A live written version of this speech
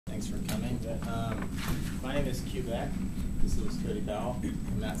thanks for coming. My name is Quebec. This is Cody Powell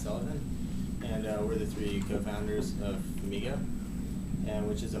and Matt Sullivan, and we're the three co-founders of Famigo, and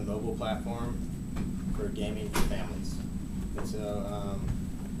which is a mobile platform for gaming for families. And so,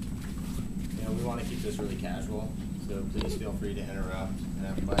 we want to keep this really casual. So please feel free to interrupt and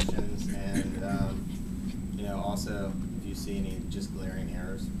have questions, and also if you see any just glaring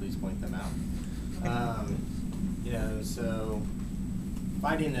errors, please point them out. So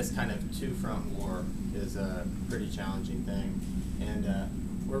fighting this kind of two-front war is a pretty challenging thing, and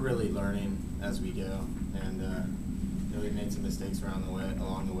we're really learning as we go. And we've made some mistakes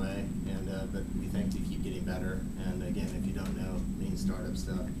along the way, and but we think to keep getting better. And again, if you don't know lean startup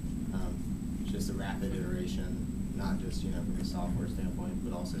stuff, it's just a rapid iteration, not just from a software standpoint,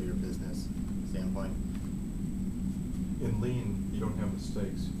 but also your business standpoint. In lean, you don't have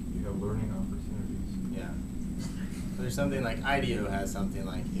mistakes; you have learning opportunities. Yeah. So there's something like IDEO has something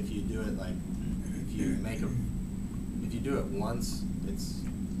like if you do it if you do it once, it's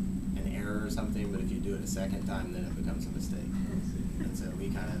an error or something, but if you do it a second time, then it becomes a mistake. And so we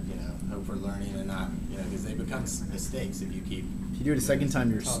kind of hope we're learning and not because they become mistakes if you keep. If you do it a second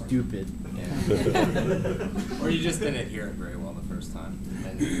time, you're stupid. Yeah. Or you just didn't hear it very well the first time,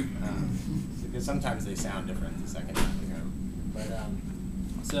 and because sometimes they sound different the second time you hear them. But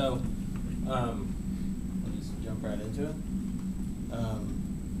I'll just jump right into it.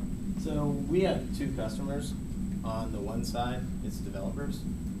 So we have two customers. On the one side, it's developers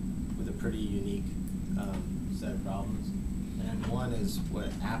with a pretty unique set of problems. And one is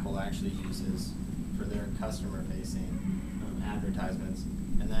what Apple actually uses for their customer-facing advertisements.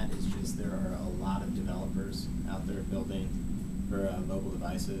 And that is just there are a lot of developers out there building for mobile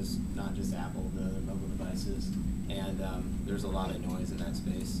devices, not just Apple, but other mobile devices. And there's a lot of noise in that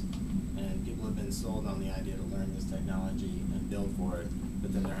space. And people have been sold on the idea to learn this technology and build for it,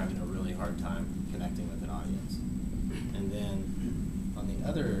 but then they're having a really hard time connecting with an audience. And then on the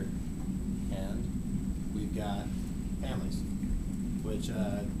other hand, we've got families, which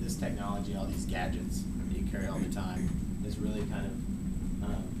this technology, all these gadgets that you carry all the time, is really kind of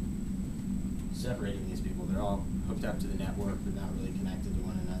separating these people. They're all hooked up to the network, but not really connected to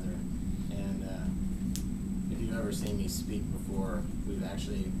one another. And if you've ever seen me speak before, we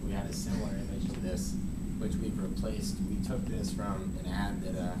had a similar image to this, which we've replaced. We took this from an ad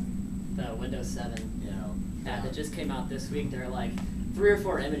that the Windows 7 ad that just came out this week. There are like 3 or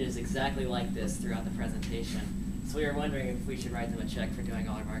 4 images exactly like this throughout the presentation. So we were wondering if we should write them a check for doing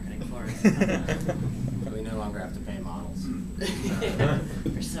all our marketing for us. We no longer have to pay models.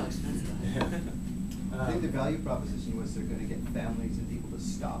 They're so expensive. I think the value proposition was they're going to get families and people to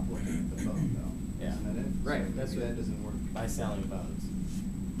stop looking at the phone, though. Yeah. Isn't that it? Right. So That's maybe what that doesn't work. by selling phones.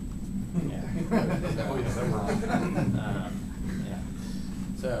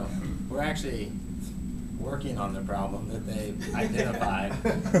 So we're actually working on the problem that they identified.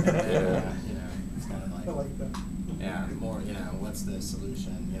 It's kind of like, I like that. Yeah, more. What's the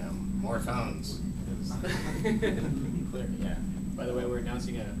solution? More phones. Clear. Yeah. By the way, we're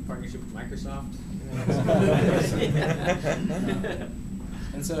announcing a partnership with Microsoft.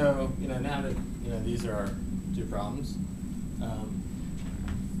 And so, now that these are our two problems,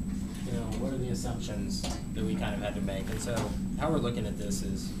 what are the assumptions that we kind of had to make? And so, how we're looking at this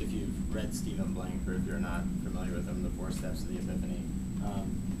is, if you've read Stephen Blank, or if you're not familiar with him, the 4 Steps of the Epiphany,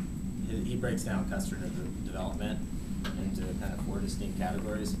 he breaks down customer development into kind of 4 distinct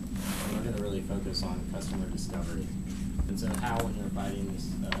categories, and we're going to really focus on customer discovery. And so how, when you're fighting this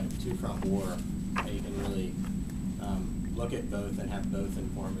two-front war, how you can really look at both and have both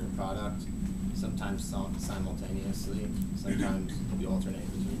inform your product, sometimes simultaneously, sometimes you alternate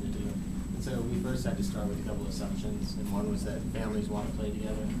between the two. And so we first had to start with a couple of assumptions, and one was that families want to play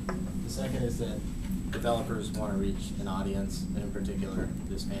together. The second is that developers want to reach an audience, and in particular,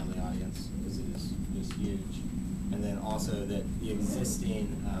 this family audience, because it is just huge. And then also that the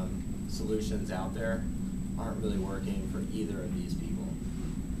existing solutions out there aren't really working for either of these people.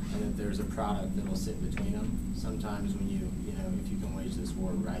 And that there's a product that will sit between them. Sometimes when if you can wage this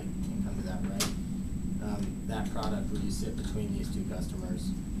war right and come to that right, that product where you sit between these two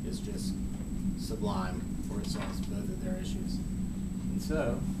customers is just sublime, where it solves both of their issues. And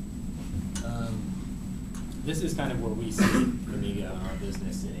so, this is kind of where we see Famigo and our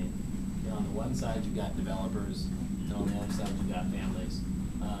business sitting. On the one side, you've got developers, and on the other side, you've got families.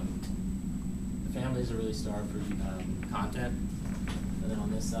 The families are really starved for content, and then on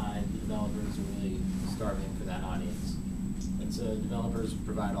this side, the developers are really starving for that audience. And so developers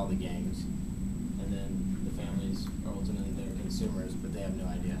provide all the games, and then the families are ultimately their consumers, but they have no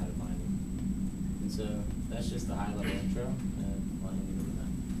idea how to find them. And so that's just the high-level intro, and I'll hand it over to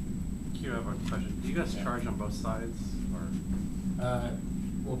them. Q, I have a question. Do you guys charge on both sides, or?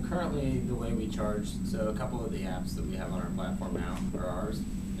 Well, currently the way we charge, so a couple of the apps that we have on our platform now are ours,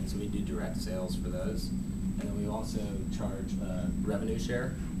 and so we do direct sales for those. And then we also charge revenue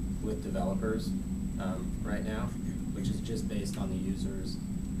share with developers right now, which is just based on the users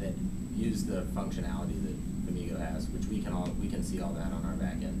that use the functionality that Famigo has, which we can see all that on our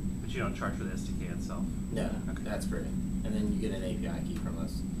back end. But you don't charge for the SDK itself? No, Okay. that's free. And then you get an API key from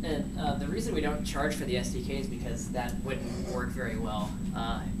us. And the reason we don't charge for the SDK is because that wouldn't work very well.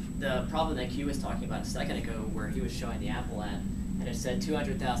 The problem that Q was talking about a second ago, where he was showing the Apple ad, and it said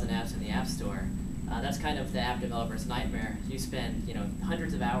 200,000 apps in the App Store. That's kind of the app developer's nightmare. You spend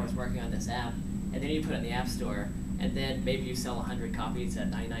hundreds of hours working on this app, and then you put it in the App Store, and then maybe you sell 100 copies at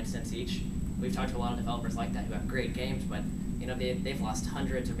 99 cents each. We've talked to a lot of developers like that who have great games, but they've lost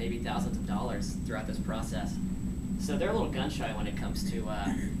hundreds or maybe thousands of dollars throughout this process. So they're a little gun shy when it comes to,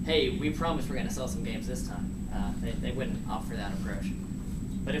 hey, we promise we're going to sell some games this time. They wouldn't opt for that approach.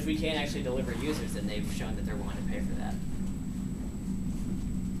 But if we can actually deliver users, then they've shown that they're willing to pay for that.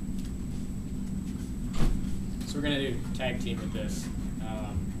 So we're going to do tag team with this.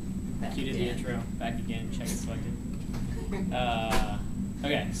 Back Q did the again. intro. Back again. Check it selected.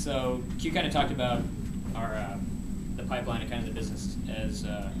 Okay, so Q kind of talked about our the pipeline and kind of the business as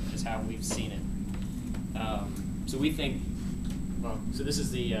how we've seen it. So we think, well, so this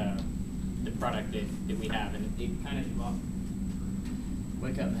is the product that we have, and it kind of, well,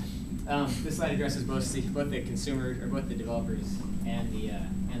 wake up, man. This slide addresses both the consumer, or both the developers and the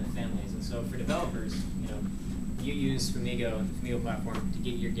families. And so for developers, you use Famigo, the Famigo platform, to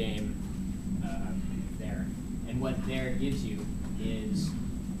get your game there. And what there gives you is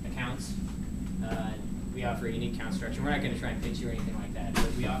accounts. We offer a unique account structure. We're not going to try and pitch you or anything like that,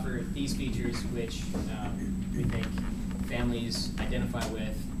 but we offer these features which we think families identify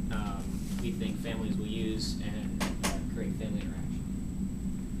with, we think families will use, and create family interaction.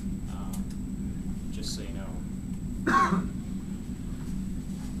 Just so you know.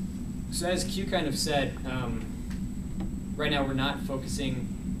 So as Q kind of said, right now we're not focusing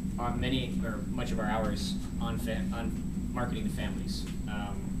on much of our hours on marketing to families.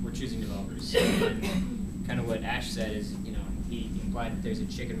 We're choosing developers. And kind of what Ash said is, he implied that there's a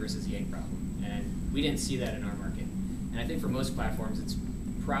chicken versus the egg problem, and we didn't see that in our market. And I think for most platforms, it's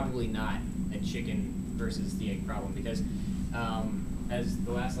probably not a chicken versus the egg problem, because as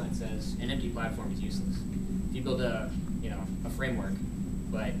the last line says, an empty platform is useless. If you build a framework,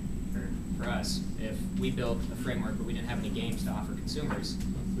 but for us, if we built a framework but we didn't have any games to offer consumers,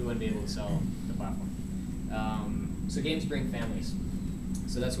 we wouldn't be able to sell the platform. So games bring families.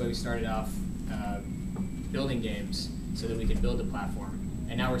 So that's why we started off building games so that we could build a platform.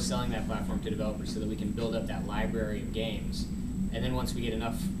 And now we're selling that platform to developers so that we can build up that library of games. And then once we get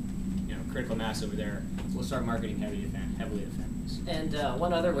enough critical mass over there, we'll start marketing heavily to families. And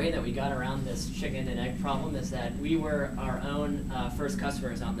one other way that we got around this chicken and egg problem is that we were our own first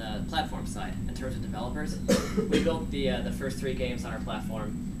customers on the platform side in terms of developers. We built the first 3 games on our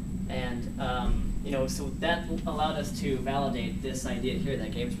platform, and so that allowed us to validate this idea here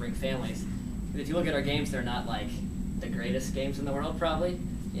that games bring families. If you look at our games, they're not like the greatest games in the world, probably.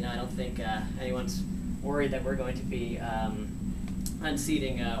 I don't think anyone's worried that we're going to be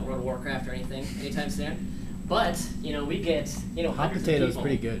unseating World of Warcraft or anything anytime soon. But we get Hot hundreds Potato's of people.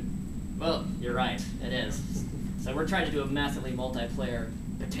 pretty good. Well, you're right, it is. So we're trying to do a massively multiplayer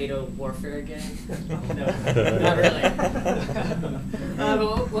potato warfare game. No, not really.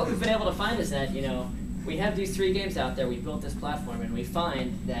 But what we've been able to find is that we have these 3 games out there. We built this platform, and we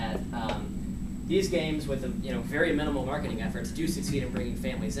find that these games with very minimal marketing efforts do succeed in bringing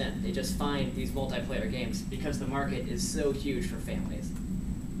families in. They just find these multiplayer games because the market is so huge for families.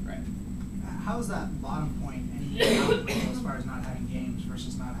 Right. How is that bottom point any as far as not having games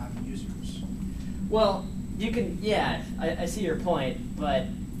versus not having users? Well, you can, I see your point, but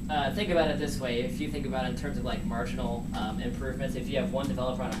think about it this way. If you think about it in terms of like marginal improvements, if you have one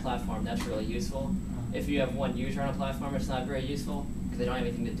developer on a platform, that's really useful. If you have one user on a platform, it's not very useful because they don't have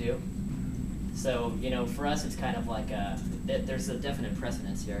anything to do. So, for us, it's kind of like there's a definite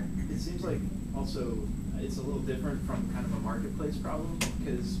precedence here. It seems like also it's a little different from kind of a marketplace problem,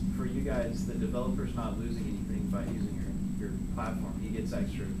 because for you guys, the developer's not losing anything by using your platform. He gets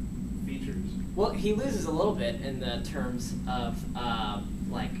extra features. Well, he loses a little bit in the terms of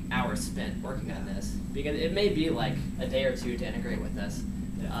like hours spent working on this, because it may be like a day or 2 to integrate with us.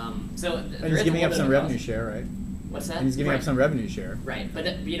 Yeah. And he's giving up some revenue share, right? What's that? And he's giving up some revenue share. Right, but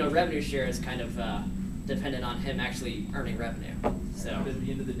revenue share is kind of dependent on him actually earning revenue. So But at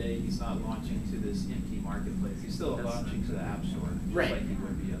the end of the day, he's not launching to this empty marketplace. He's still launching to the App Store, just Right. like he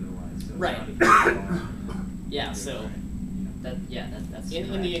would be otherwise. So it's Right. not Yeah, so that's in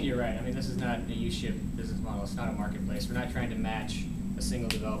correct. the end, you're right. I mean, this is not a U-shaped business model. It's not a marketplace. We're not trying to match a single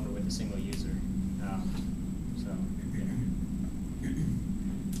developer with a single user.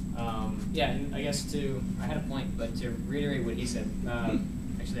 Yeah, and I guess I had a point, but to reiterate what he said,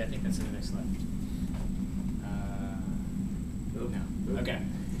 actually, I think that's in the next slide. No. Okay.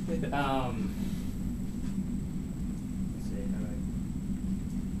 Let's see.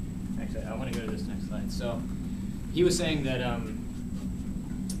 Actually, I want to go to this next slide. So, he was saying that.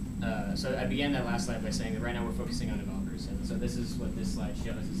 So I began that last slide by saying that right now we're focusing on developers, and so this is what this slide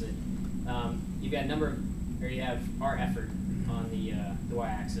shows. Is that you've got you have our effort on the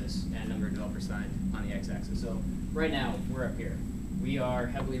y-axis and number of developers signed on the x-axis. So right now we're up here. We are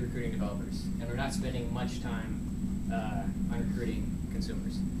heavily recruiting developers, and we're not spending much time on recruiting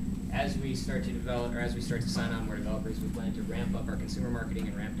consumers. As we start to develop, or as we start to sign on more developers, we plan to ramp up our consumer marketing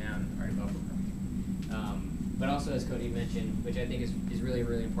and ramp down our developer marketing. But also, as Cody mentioned, which I think is really,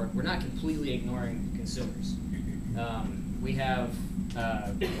 really important, we're not completely ignoring consumers. We have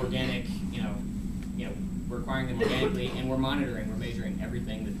organic, we're acquiring them organically, and we're monitoring, we're measuring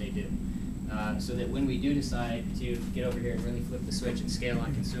everything that they do. So that when we do decide to get over here and really flip the switch and scale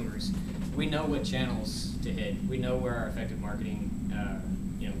on consumers, we know what channels to hit. We know where our effective marketing,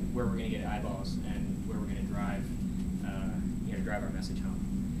 where we're going to get eyeballs and where we're going to drive our message home.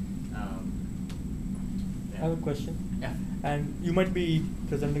 I have a question. Yeah. And you might be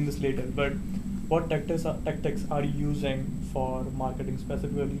presenting this later, but what tactics are you using for marketing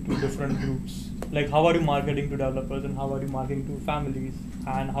specifically to different groups? Like, how are you marketing to developers and how are you marketing to families?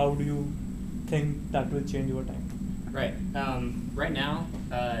 And how do you think that will change over time? Right. Right now,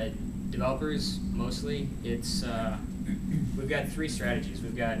 developers mostly, it's we've got 3 strategies.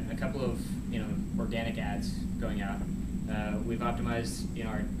 We've got a couple of organic ads going out. We've optimized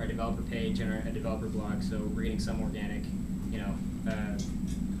our developer page and our developer blog, so we're getting some organic,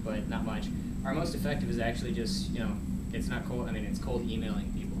 but not much. Our most effective is actually just it's not cold. I mean, it's cold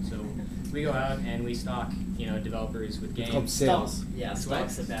emailing people. So we go out and we stock developers with games. It's called sales. Yeah, It's what?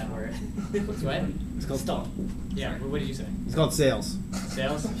 stock's a bad word. It's what? It's called Stock. Yeah. Sorry. What did you say? It's called sales.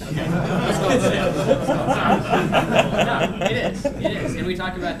 Sales? Okay. It's called sales. It's called sales. No, it is. It is. And we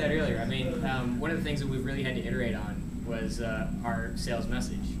talked about that earlier. I mean, one of the things that we've really had to iterate on was our sales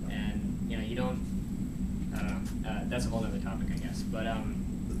message. And, you don't, I don't know, that's a whole other topic, I guess. But,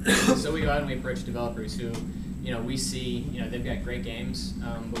 so we go out and we approach developers who, we see, they've got great games,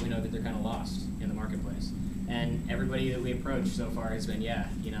 but we know that they're kind of lost in the marketplace. And everybody that we approach so far has been,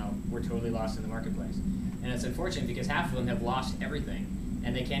 we're totally lost in the marketplace. And it's unfortunate because half of them have lost everything,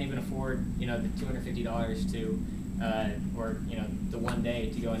 and they can't even afford, the $250 to, or the one day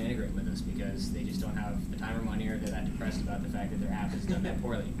to go and integrate with us because they just don't have the time or money, or they're that depressed about the fact that their app has done that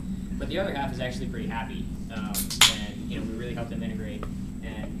poorly. But the other half is actually pretty happy, and we really help them integrate,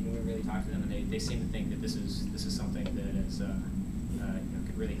 and we really talk to them, and they seem to think that this is something that is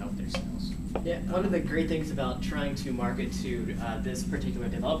could really help their sales. Yeah, one of the great things about trying to market to this particular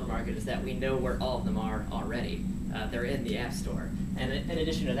developer market is that we know where all of them are already. They're in the App Store. And in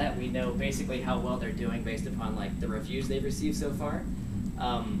addition to that, we know basically how well they're doing based upon the reviews they've received so far.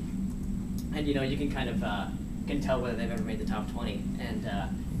 And you can kind of can tell whether they've ever made the top 20. And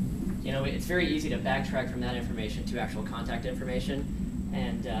it's very easy to backtrack from that information to actual contact information.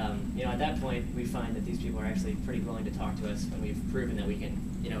 And at that point, we find that these people are actually pretty willing to talk to us when we've proven that we can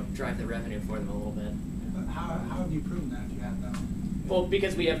drive the revenue for them a little bit. But how have you proven that if you have that? Well,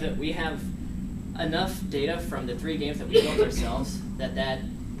 because we have enough data from the 3 games that we built ourselves that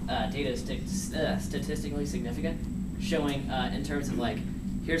data is statistically significant, showing in terms of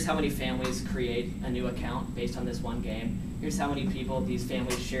here's how many families create a new account based on this one game. Here's how many people these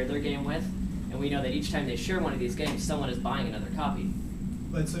families share their game with, and we know that each time they share one of these games, someone is buying another copy.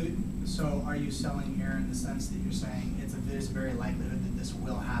 But so are you selling air in the sense that you're saying there's a very likelihood that this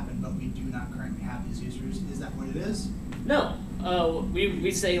will happen, but we do not currently have these users? Is that what it is? No.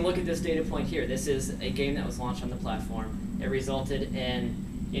 We say, look at this data point here. This is a game that was launched on the platform. It resulted in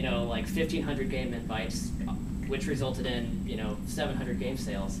 1,500 game invites, which resulted in 700 game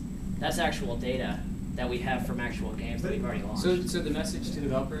sales. That's actual data that we have from actual games that we've already launched. So the message to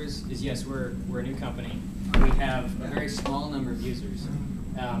developers is, yes, we're a new company. We have a very small number of users,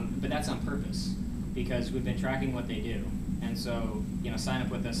 but that's on purpose because we've been tracking what they do. And so, sign up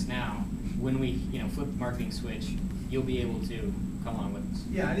with us now. When we, flip the marketing switch, you'll be able to come on with us.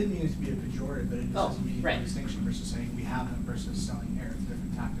 Yeah, I didn't mean it to be a pejorative, but it just doesn't mean right. a distinction versus saying we have them versus selling air. It's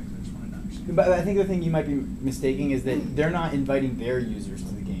different tactics. I just wanted to understand. But I think the thing you might be mistaking is that they're not inviting their users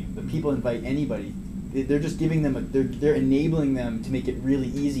to the game. The people invite anybody they're just giving them they're enabling them to make it really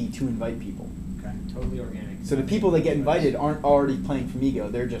easy to invite people. Okay. Totally organic. So the people that get invited aren't already playing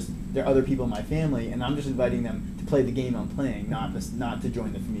Famigo. They're other people in my family, and I'm just inviting them to play the game I'm playing, not to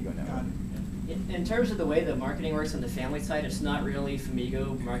join the Famigo network. Got it. In terms of the way the marketing works on the family side, it's not really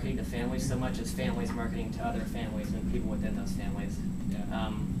Famigo marketing to families so much as families marketing to other families and people within those families.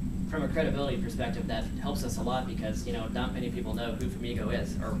 Yeah. From a credibility perspective, that helps us a lot because not many people know who Famigo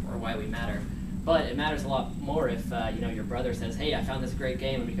is or why we matter. But it matters a lot more if your brother says, "Hey, I found this great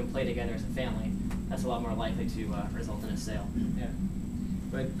game and we can play together as a family." That's a lot more likely to result in a sale. Yeah.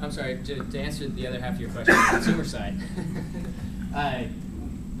 But I'm sorry, to answer the other half of your question, the consumer side.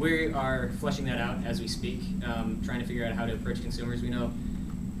 We are fleshing that out as we speak, trying to figure out how to approach consumers. We know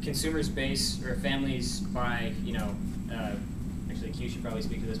consumers base, or families buy, actually Q should probably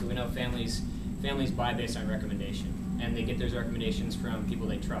speak to this, but we know families buy based on recommendation, and they get those recommendations from people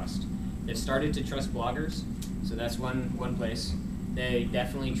they trust. They've started to trust bloggers, so that's one place. They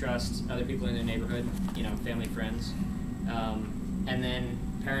definitely trust other people in their neighborhood, family, friends. And then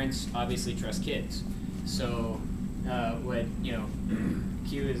parents obviously trust kids. So what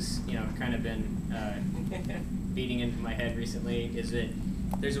Q has kind of been beating into my head recently is that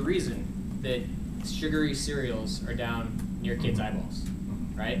there's a reason that sugary cereals are down near kids' eyeballs,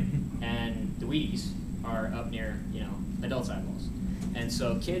 right? And the Wheaties are up near adults' eyeballs. And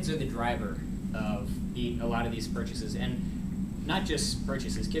so kids are the driver of a lot of these purchases, and not just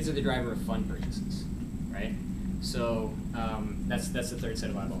purchases. Kids are the driver of fun purchases, right? So that's the third set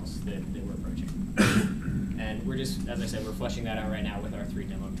of eyeballs that we're approaching. And we're just, as I said, we're fleshing that out right now with our 3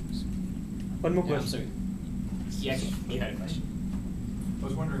 demo groups. One more Yeah, question. Yeah, you had a question. I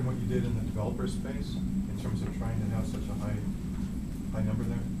was wondering what you did in the developer space in terms of trying to have such a high number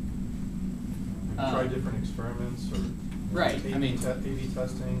there. Have you tried different experiments or Right, A/B testing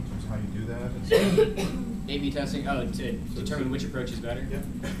in terms of how you do that? And A/B testing, to determine which approach is better? Yeah.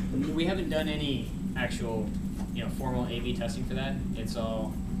 We haven't done any actual, formal A/B testing for that. It's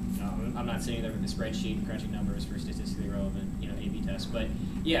all, I'm not sitting there with a spreadsheet and crunching numbers for statistically relevant, A/B tests. But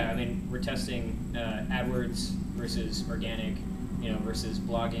yeah, we're testing AdWords versus organic, versus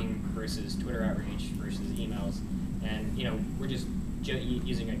blogging versus Twitter outreach versus emails, and we're just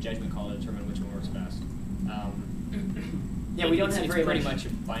using a judgment call to determine which one works best. Yeah, we don't have very pretty much a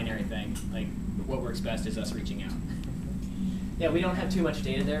binary thing. Like what works best is us reaching out. Yeah, we don't have too much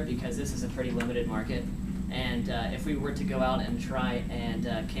data there because this is a pretty limited market. And if we were to go out and try and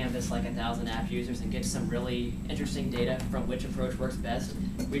canvass like 1,000 app users and get some really interesting data from which approach works best,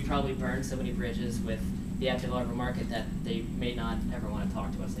 we'd probably burn so many bridges with the app developer market that they may not ever want to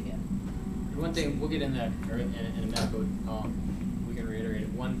talk to us again. One thing, we'll get in that in a minute, but we can reiterate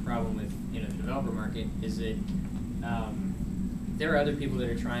it. One problem with the developer market is that there are other people that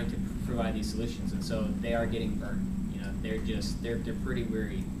are trying to provide these solutions, and so they are getting burned. They're pretty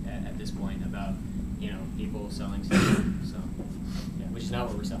weary at this point about people selling stuff. So yeah, which is not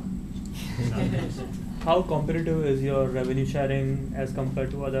what we're selling. How competitive is your revenue sharing as compared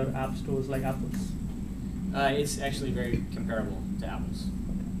to other app stores like Apple's? It's actually very comparable to Apple's.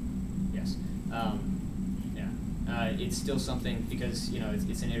 Yes. It's still something because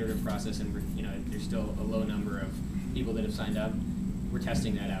it's an iterative process, and there's still a low number of people that have signed up. We're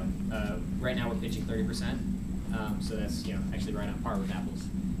testing that out. Right now we're pitching 30%, so that's actually right on par with Apple's.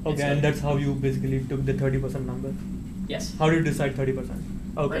 Okay, and that's how you basically took the 30% number? Yes. How did you decide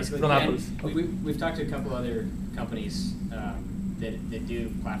 30%? Okay, Basically, from and Apple's. Okay. We've talked to a couple other companies that do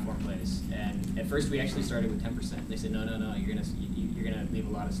platform plays, and at first we actually started with 10%. They said no, you're gonna leave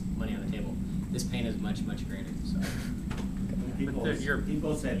a lot of money on the table. This pain is much greater. So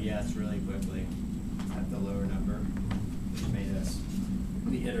People said yes really quickly at the lower number, which made us,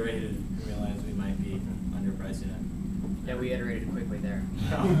 we iterated and realized we might be underpricing it. Yeah, we iterated quickly there.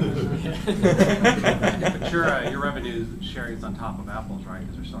 But your revenue sharing is on top of Apple's, right?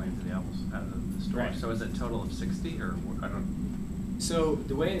 Because they're selling it to the Apple's out of the store. Right. So is it a total of 60 or I don't? So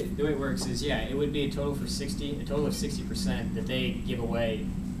the way it works is it would be a total of 60% that they give away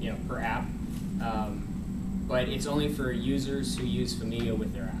per app, but it's only for users who use Famigo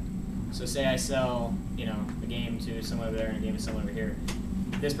with their app. So say I sell a game to someone over there and a game to someone over here.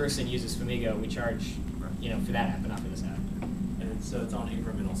 This person uses Famigo, we charge for that app and not for this app. And so it's on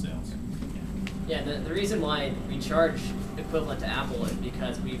incremental sales. Yeah, the reason why we charge equivalent to Apple is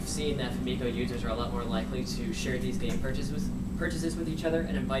because we've seen that Famigo users are a lot more likely to share these game purchases with each other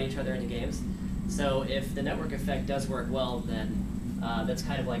and invite each other into games. So if the network effect does work well, then that's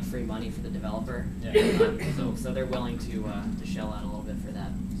kind of like free money for the developer. Yeah. So they're willing to shell out a little bit for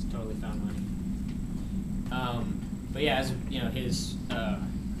that. It's totally found money. But yeah, as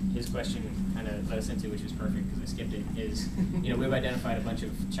his question kind of led us into, which was perfect because I skipped it, is we've identified a bunch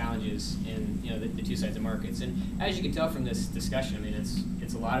of challenges in the two sides of markets, and as you can tell from this discussion, I mean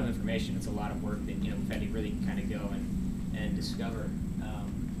it's a lot of information, it's a lot of work that we've had to really kind of go and discover.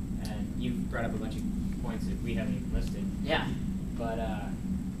 And you brought up a bunch of points that we haven't even listed. Yeah. But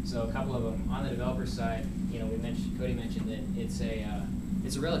so a couple of them on the developer side, Cody mentioned that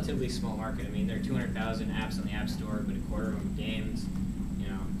it's a relatively small market. I mean, there are 200,000 apps on the App Store, but a quarter of them are games.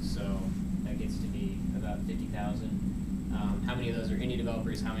 So that gets to be about 50,000. How many of those are indie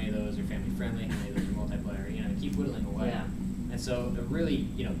developers? How many of those are family friendly? How many of those are multiplayer? Keep whittling away. Yeah. And so a really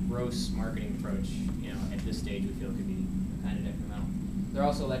gross marketing approach, at this stage we feel could be kind of detrimental. They're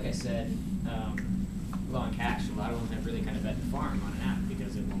also, like I said, low on cash. A lot of them have really kind of bet the farm on an app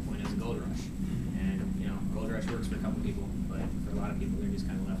because at one point it was a gold rush, and gold rush works for a couple people, but for a lot of people they're just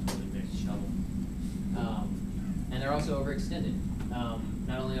kind of left holding their shovel. And they're also overextended.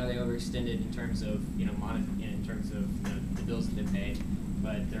 Not only are they overextended in terms of in terms of the bills that they pay,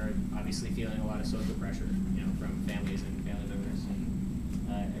 but they're obviously feeling a lot of social pressure, from families and family members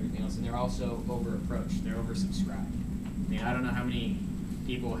and everything else. And they're also over-approached. They're oversubscribed. I mean, I don't know how many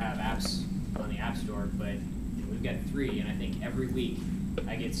people have apps on the App Store, but we've got 3, and I think every week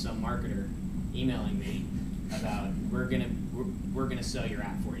I get some marketer emailing me about we're gonna sell your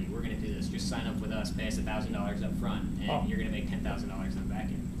app for you. We're gonna do this. Just sign up with us, pay us $1,000 up front, and you're gonna make $10,000 on the back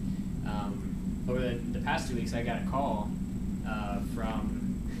end. Over the past 2 weeks, I got a call from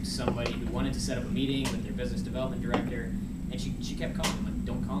somebody who wanted to set up a meeting with their business development director, and she kept calling. I'm like,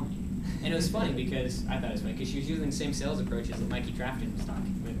 don't call me. And it was funny because I thought it was funny because she was using the same sales approaches that Mikey Trafton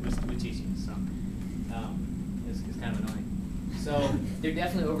was teaching. So it's kind of annoying. So they're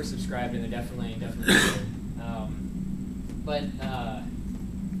definitely oversubscribed, and they're definitely good. But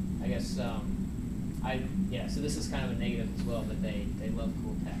I guess so this is kind of a negative as well, but they love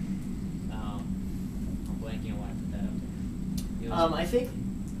cool tech. I'm blanking on why I put that up there. I think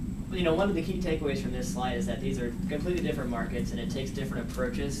one of the key takeaways from this slide is that these are completely different markets, and it takes different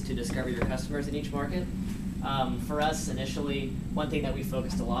approaches to discover your customers in each market. For us, initially, one thing that we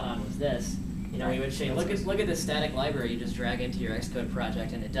focused a lot on was this. We would say, look at this static library you just drag into your Xcode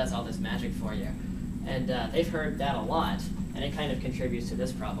project, and it does all this magic for you. And they've heard that a lot, and it kind of contributes to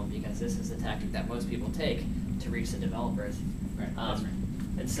this problem because this is the tactic that most people take to reach the developers. Right. That's right.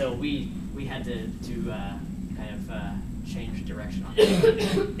 And so we had to kind of change direction on that.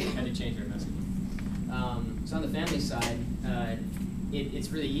 Had to change our messaging. So on the family side, it's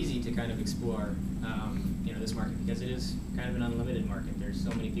really easy to kind of explore this market because it is kind of an unlimited market. There's so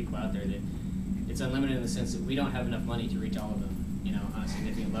many people out there that it's unlimited in the sense that we don't have enough money to reach all of them, on a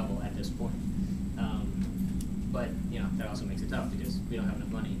significant level at this point. But that also makes it tough because we don't have enough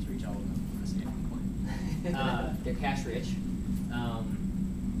money to reach all of them on a significant point. They're cash rich,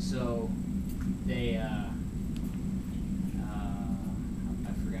 so they I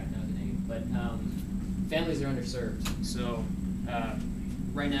forgot now the name, but families are underserved. So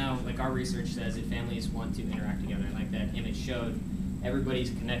right now, like our research says that families want to interact together, and like that image showed, everybody's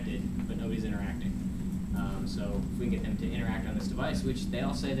connected, but nobody's interacting. So if we get them to interact on this device, which they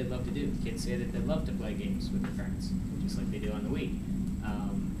all say they'd love to do. The kids say that they'd love to play games with their parents, just like they do on the Wii.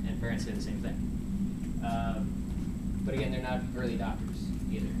 And parents say the same thing. But again, they're not early adopters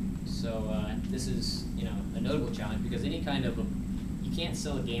either. So this is a notable challenge because any kind of you can't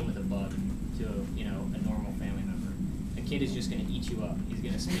sell a game with a bug to a normal family member. A kid is just going to eat you up. He's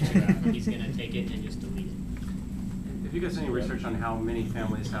going to spit you out. He's going to take it and just delete it. Have you guys any research on how many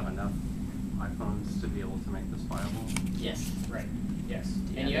families have enough iPhones to be able to make this viable? Yes. Right. Yes.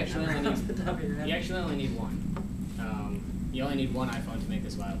 Do And you actually only off the top of your head? need one. You only need one iPhone to make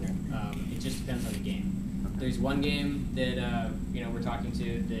this viable. It just depends on the game. Okay. There's one game that we're talking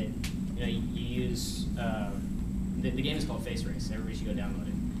to that you use. The game is called Face Race. Everybody should go download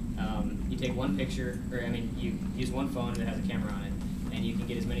it. You take one picture, you use one phone that has a camera on it, and you can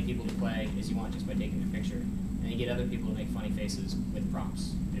get as many people to play as you want just by taking a picture. And you get other people to make funny faces with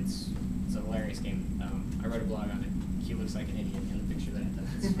prompts. It's a hilarious game. I wrote a blog on it. Q looks like an idiot in the picture that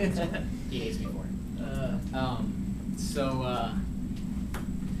it does. He hates me for it.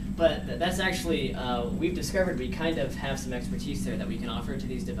 But that's actually, we've discovered we kind of have some expertise there that we can offer to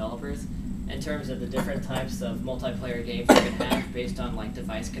these developers in terms of the different types of multiplayer games you can have based on like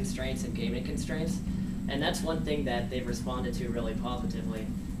device constraints and gaming constraints. And that's one thing that they've responded to really positively,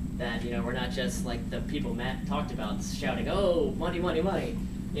 that we're not just like the people Matt talked about shouting, oh, money, money, money.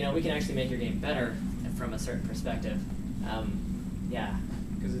 We can actually make your game better from a certain perspective. Yeah.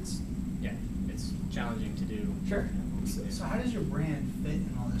 Because it's challenging to do. Sure. So how does your brand fit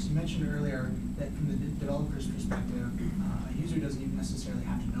in all this? You mentioned earlier that from the developer's perspective, a user doesn't even necessarily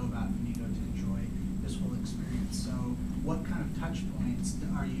have to know about Famigo to experience. So what kind of touch points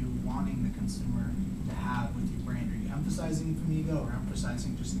are you wanting the consumer to have with your brand? Are you emphasizing Famigo or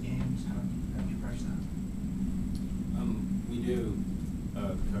emphasizing just the games? How do you approach that? We do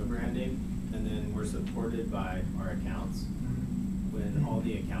co-branding, and then we're supported by our accounts. When all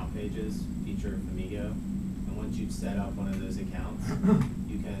the account pages feature Famigo, and once you've set up one of those accounts,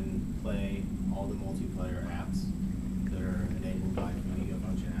 you can play all the multiplayer apps that are enabled by Famigo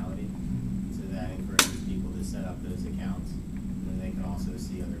functionality. So that encourages people to set up those accounts, and then they can also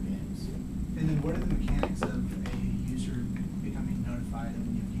see other games. And then what are the mechanics of a user becoming notified of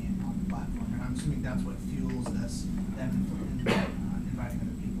a new game on the platform? And I'm assuming that's what fuels this, them inviting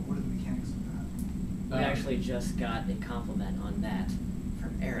other people. What are the mechanics of that? We actually just got a compliment on that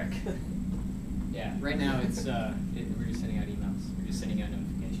from Eric. Yeah, right now it's we're just sending out emails. We're just sending out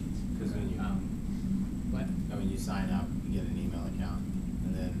notifications. Because when you when you sign up, you get an email account,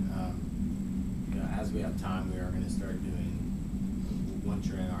 and then as we have time, we are going to start doing. Once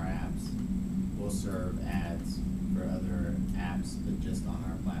you're in our apps, we'll serve ads for other apps, but just on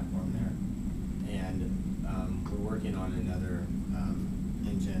our platform there. And we're working on another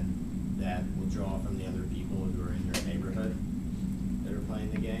engine that will draw from the other people who are in your neighborhood that are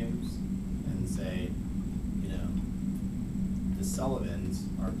playing the games, and say, the Sullivans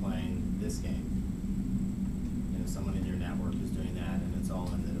are playing this game. Someone in your network is doing that, and it's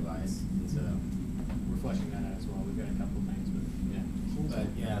all in the device. And so We're fleshing that out as well. We've got a couple of things, but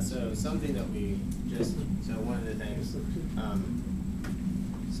yeah. so something that we just, so one of the things,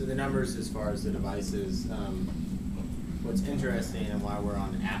 so the numbers as far as the devices, what's interesting and why we're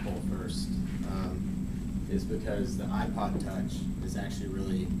on Apple first is because the iPod Touch is actually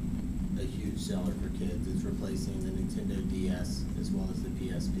really a huge seller for kids. It's replacing the Nintendo DS as well as the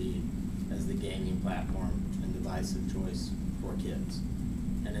PSP as the gaming platform and device of choice for kids.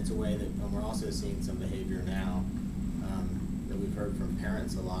 And it's a way that, and we're also seeing some behavior now that we've heard from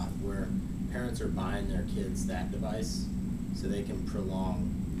parents a lot, where parents are buying their kids that device so they can prolong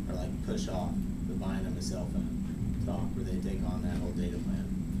or push off the buying them a cell phone talk, where they take on that whole data plan.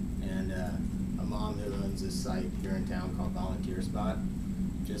 And a mom who owns this site here in town called Volunteer Spot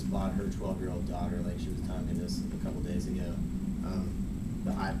just bought her 12-year-old daughter, like she was telling me this a couple days ago,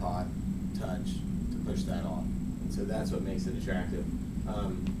 the iPod Touch to push that off. And so that's what makes it attractive.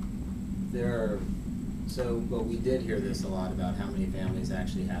 But we did hear this a lot about how many families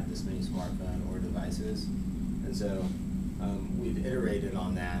actually have this many smartphone or devices. And so we've iterated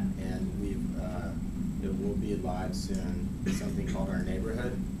on that, and it will be live soon, something called Our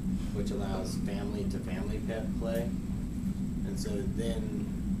Neighborhood, which allows family-to-family play. And so then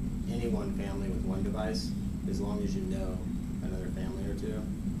any one family with one device, as long as you know another family or two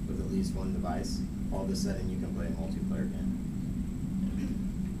with at least one device, all of a sudden you can play a multiplayer game.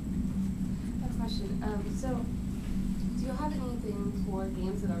 I have a question. So, do you have anything for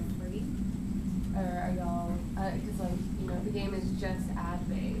games that are free? Or are y'all, because the game is just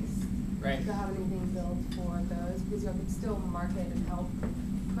ad-based. Right. Do you have anything built for those? Because y'all could still market and help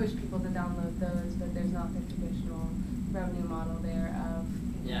push people to download those, but there's not the traditional revenue model there of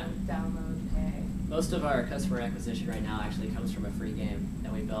download, pay. Most of our customer acquisition right now actually comes from a free game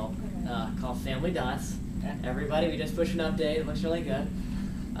that we built called Family Dots. Everybody, we just pushed an update. It looks really good.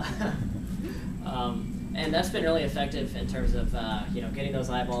 And that's been really effective in terms of getting those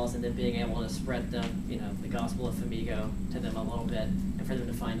eyeballs and then being able to spread them, the gospel of Famigo to them a little bit, and for them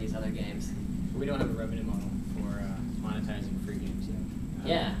to find these other games. We don't have a revenue model for monetizing free games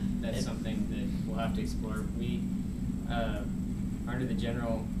yet. That's something that we'll have to explore. We are under the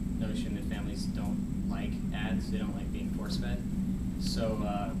general notion that families don't like ads; they don't like being force-fed.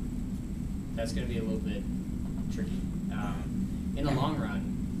 So that's going to be a little bit tricky. In the long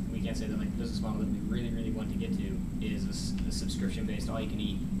run, we can't say that the business model that we really, really want to get to is a subscription-based,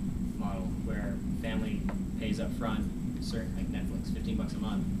 all-you-can-eat model where family pays up front, certain like Netflix, $15 a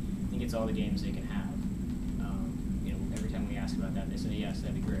month, and gets all the games they can have. Every time we ask about that, they say yes,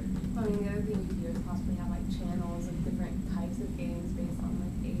 that'd be great. I mean, the other thing you could do is possibly have channels of different types of games based on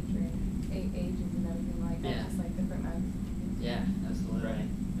ages and everything like that, just different magazines. Yeah, absolutely. Right.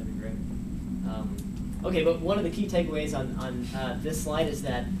 That'd be great. Okay, but one of the key takeaways on this slide is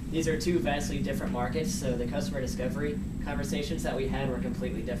that these are two vastly different markets, so the customer discovery conversations that we had were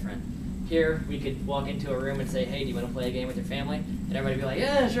completely different. Here, we could walk into a room and say, hey, do you want to play a game with your family? And everybody would be like,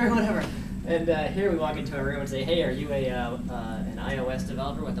 yeah, sure, whatever. And here we walk into a room and say, hey, are you an iOS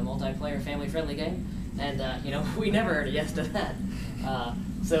developer with a multiplayer family-friendly game? And we never heard a yes to that.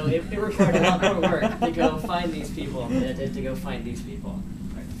 So it required a lot more work to go find these people,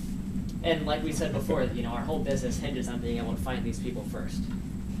 And like we said before, our whole business hinges on being able to find these people first.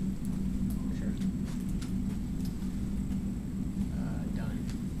 For sure.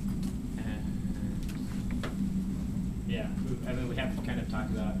 kind of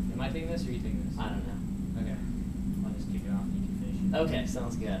talked about. Am I taking this or are you taking this? I don't know. Okay. I'll just kick it off and you can finish it. Okay,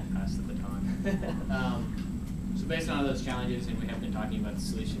 sounds good. Pass the baton. So based on all those challenges, and we have been talking about the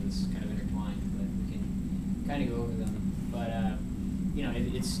solutions kind of intertwined, but we can kind of go over them. But you know,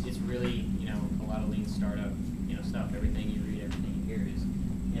 it's really, you know, a lot of lean startup, you know, stuff. Everything you read, everything you hear is,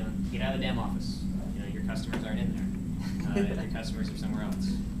 you know, get out of the damn office. You know, your customers aren't in there. Your customers are somewhere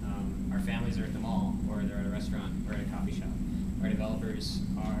else. Our families are at the mall, or they're at a restaurant, or at a coffee shop. Our developers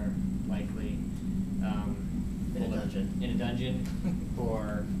are likely In a dungeon. In a dungeon,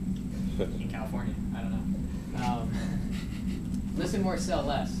 or in California. I don't know. Listen more, sell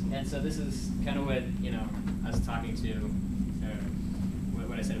less. And so this is kind of what, you know, I was talking to,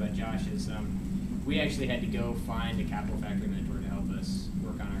 what I said about Josh is, we actually had to go find a Capital Factory mentor to help us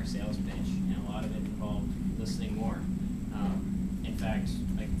work on our sales pitch, and a lot of it involved listening more. In fact,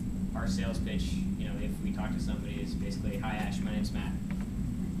 like our sales pitch, you know, if we talk to somebody, it's basically, "Hi Ash, my name's Matt."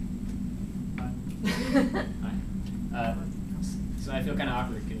 Hi. So I feel kind of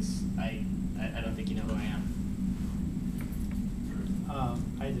awkward because I don't think you know who I am.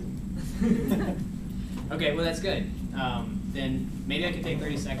 I didn't. Okay, well that's good. Then maybe I could take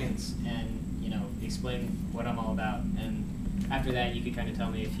 30 seconds and, you know, explain what I'm all about, and after that you could kind of tell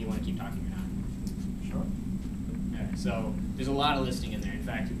me if you want to keep talking or not. Sure. Okay, so there's a lot of listing in there. In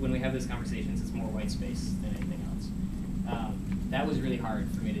fact, when we have these conversations, it's more white space than anything else. That was really hard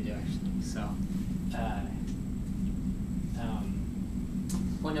for me to do, actually. So,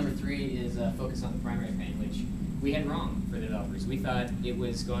 point number 3 is focus on the primary pain, which we had wrong for the developers. We thought it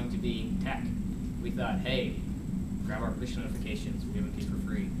was going to be tech. We thought, hey, grab our push notifications. We give them to you for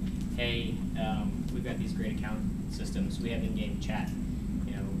free. Hey, we've got these great account systems. We have in-game chat.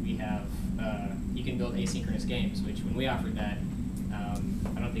 You know, we have, you can build asynchronous games, which when we offered that, I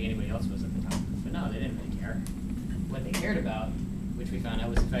don't think anybody else was at the time. But no, they didn't really care. What they cared about, which we found out,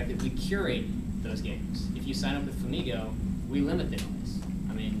 was the fact that we curate those games. If you sign up with Famigo, we limit the noise.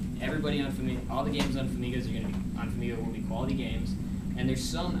 I mean, everybody on Famigo, all the games on Famigos are going to be on Famigo will be quality games, and there's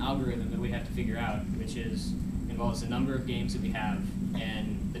some algorithm that we have to figure out, which involves the number of games that we have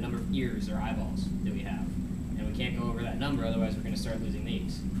and the number of ears or eyeballs that we have, and we can't go over that number, otherwise we're going to start losing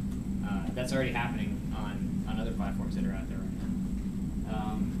these. That's already happening on other platforms that are out there right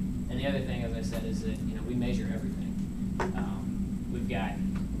now. And the other thing, as I said, is that, you know, we measure everything. We've got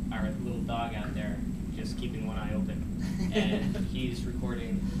our little dog out there just keeping one eye open, and he's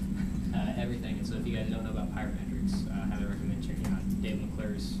recording everything. And so if you guys don't know about pyrometrics, I highly recommend checking out Dave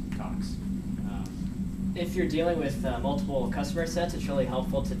McClure's talks. If you're dealing with multiple customer sets, it's really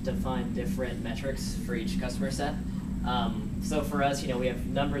helpful to define different metrics for each customer set. So for us, you know, we have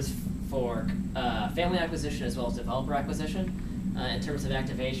numbers for family acquisition as well as developer acquisition. In terms of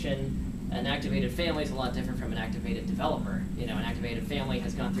activation, an activated family is a lot different from an activated developer. You know, an activated family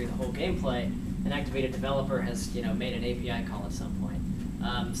has gone through the whole gameplay. An activated developer has, you know, made an API call at some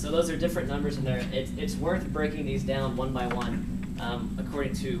point. So those are different numbers in there. It's worth breaking these down one by one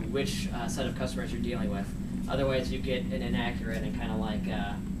according to which set of customers you're dealing with. Otherwise, you get an inaccurate and kind of like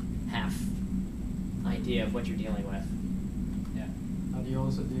half idea of what you're dealing with. Yeah. Do you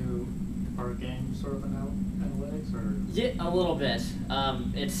also do per game sort of analytics, or? Yeah, a little bit.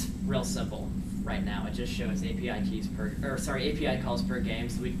 It's real simple right now. It just shows API calls per game.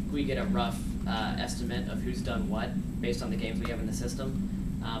 So we get a rough estimate of who's done what based on the games we have in the system.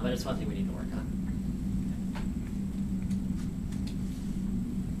 But it's one thing we need to work on.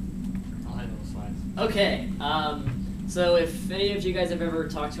 I'll handle the slides. Okay. So if any of you guys have ever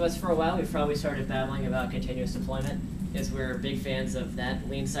talked to us for a while, we've probably started babbling about continuous deployment, as we're big fans of that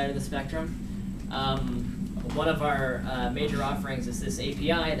lean side of the spectrum. One of our major offerings is this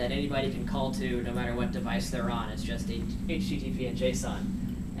API that anybody can call to no matter what device they're on. It's just HTTP and JSON.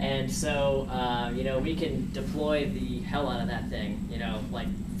 And so, you know, we can deploy the hell out of that thing, you know, like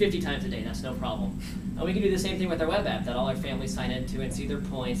 50 times a day, that's no problem. And we can do the same thing with our web app that all our families sign into and see their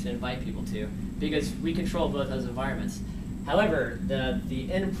points and invite people to, because we control both those environments. However,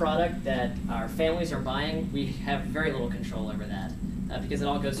 the end product that our families are buying, we have very little control over that, because it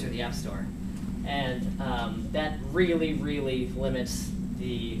all goes through the App Store. And that really, really limits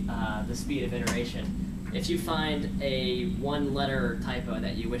the speed of iteration. If you find a one-letter typo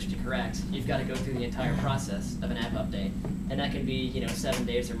that you wish to correct, you've got to go through the entire process of an app update. And that can be, you know, 7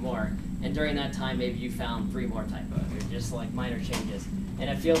 days or more. And during that time, maybe you found 3 more typos, or just like minor changes. And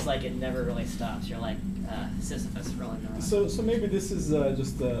it feels like it never really stops. You're like Sisyphus rolling around. So maybe this is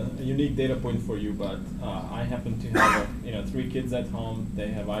just a unique data point for you, but I happen to have 3 kids at home. They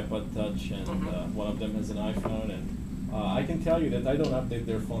have iPod Touch, and one of them has an iPhone, and I can tell you that I don't update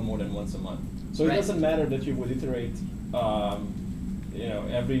their phone more than once a month. So it doesn't matter that you would iterate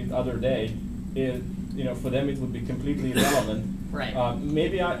every other day, for them it would be completely irrelevant. Right.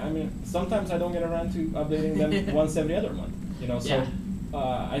 Maybe I mean, sometimes I don't get around to updating them once every other month. So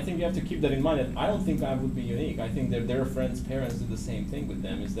I think you have to keep that in mind. And I don't think I would be unique. I think that their friends' parents do the same thing with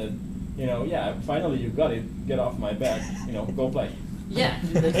them. Is that, finally you got it. Get off my back. Go play. Yeah,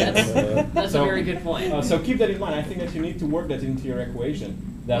 that's a very good point. So keep that in mind. I think that you need to work that into your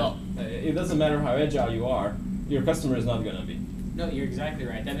equation. That it doesn't matter how agile you are, your customer is not going to be. No, you're exactly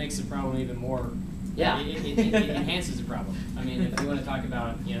right. That makes the problem even more. Yeah. It enhances the problem. I mean, if you want to talk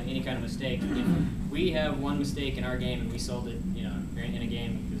about any kind of mistake, if we have one mistake in our game and we sold it, in a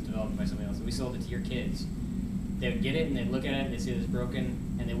game that was developed by somebody else, and we sold it to your kids, they would get it and they'd look at it and they'd see it's broken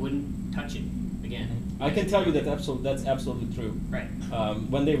and they wouldn't touch it again. I can tell you that that's absolutely true. Right.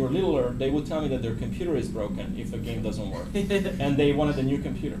 When they were littler, they would tell me that their computer is broken if a game doesn't work, and they wanted a new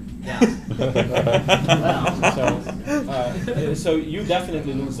computer. Yeah. So you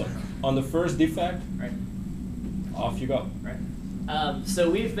definitely lose them on the first defect. Right. Off you go. Right. So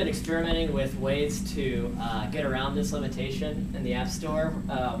we've been experimenting with ways to get around this limitation in the App Store.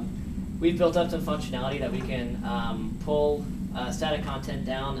 We've built up some functionality that we can pull static content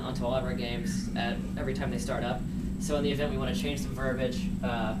down onto all of our games every time they start up. So in the event we want to change some verbiage,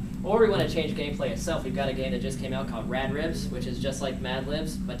 or we want to change gameplay itself, we've got a game that just came out called Rad Ribs, which is just like Mad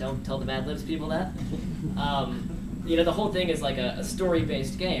Libs, but don't tell the Mad Libs people that. The whole thing is like a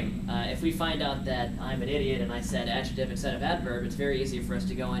story-based game. If we find out that I'm an idiot and I said adjective instead of adverb, it's very easy for us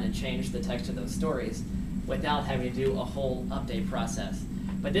to go in and change the text of those stories without having to do a whole update process.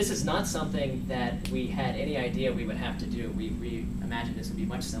 But this is not something that we had any idea we would have to do. We imagined this would be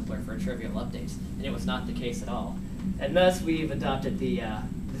much simpler for trivial updates, and it was not the case at all. And thus, we've adopted the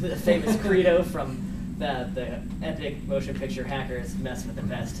famous credo from the epic motion picture hackers: mess with the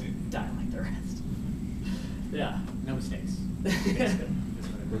best, die like the rest. Yeah. No mistakes.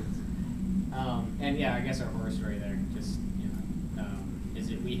 And yeah, I guess our horror story there, just is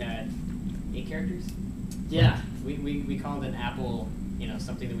it we had 8 characters? Yeah. We called an apple,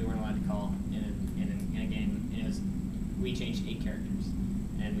 something that we weren't allowed to call in a game. And it was, we changed 8 characters,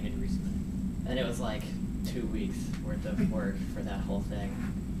 and we had to resubmit it. And it was like 2 weeks worth of work for that whole thing.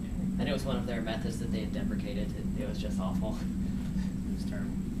 Yeah. And it was one of their methods that they had deprecated. It was just awful. It was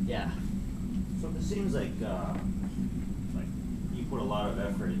terrible. Yeah. So it seems like you put a lot of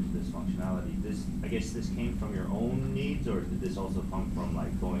effort into this functionality. I guess this came from your own needs, or did this also come from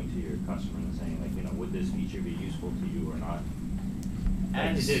going to your customer and saying would this feature be useful to you or not?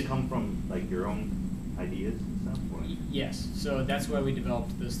 Did it come from your own ideas and stuff? Or? Yes. So that's why we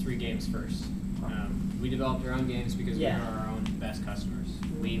developed those 3 games first. We developed our own games because we are our own best customers.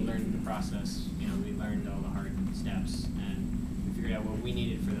 We learned the process. We learned all the hard steps, and we figured out what we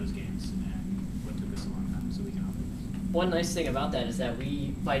needed for those games and what took us a long time so we can offer this. One nice thing about that is that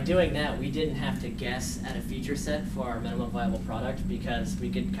by doing that, we didn't have to guess at a feature set for our minimum viable product, because we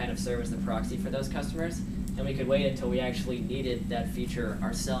could kind of serve as the proxy for those customers, and we could wait until we actually needed that feature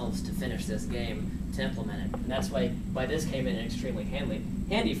ourselves to finish this game to implement it. And that's why this came in extremely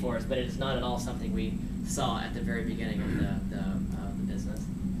handy for us, but it is not at all something we saw at the very beginning of the business.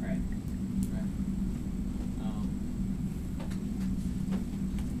 Right.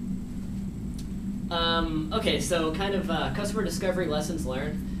 Okay, so kind of customer discovery lessons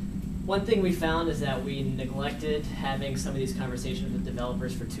learned. One thing we found is that we neglected having some of these conversations with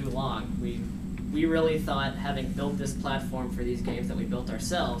developers for too long. We really thought, having built this platform for these games that we built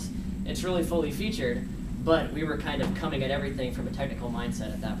ourselves, it's really fully featured, but we were kind of coming at everything from a technical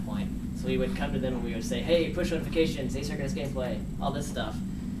mindset at that point. So we would come to them and we would say, hey, push notifications, asynchronous gameplay, all this stuff.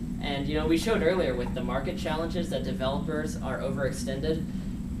 And we showed earlier with the market challenges that developers are overextended,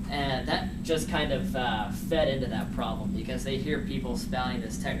 and that just kind of fed into that problem, because they hear people spouting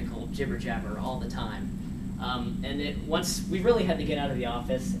this technical jibber jabber all the time. Once we really had to get out of the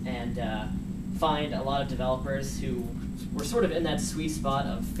office and find a lot of developers who were sort of in that sweet spot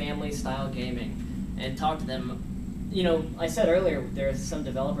of family style gaming and talk to them. I said earlier, there are some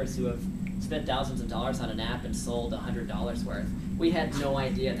developers who have spent thousands of dollars on an app and sold $100 worth. We had no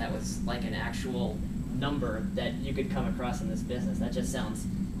idea that was like an actual number that you could come across in this business. That just sounds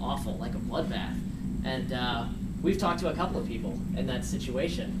awful, like a bloodbath. And we've talked to a couple of people in that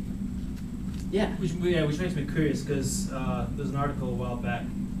situation. Yeah. Which makes me curious, because there's an article a while back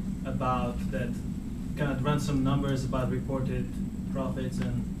about that kind of ran some numbers about reported profits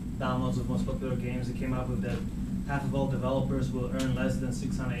and downloads of most popular games. It came up with that half of all developers will earn less than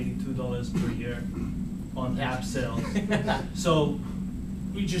 $682 per year on app sales. So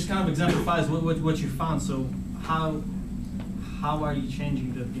it just kind of exemplifies what you found. So how are you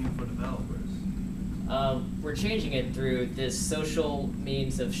changing the game for developers? We're changing it through this social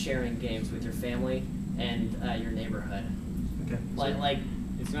means of sharing games with your family and your neighborhood. Okay. Like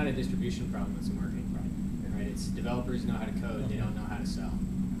it's not a distribution problem; it's a marketing problem, right? It's developers know how to code; they don't know how to sell.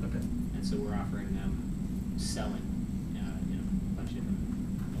 Okay. And so we're offering them selling, a bunch of different.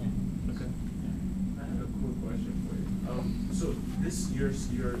 Okay. I have a quick question for you. So your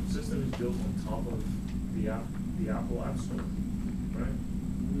system is built on top of the Apple App Store, right?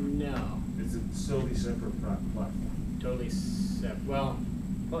 No. It's a totally separate platform. Totally separate. Well,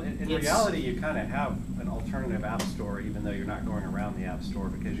 in reality, you kind of have an alternative app store, even though you're not going around the app store,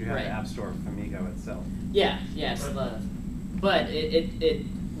 because you have Right. the app store of Famigo itself. Yeah, it's but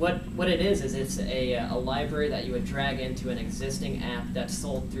what it is it's a library that you would drag into an existing app that's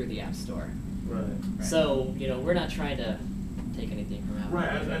sold through the App Store. Right. So we're not trying to take anything from Apple.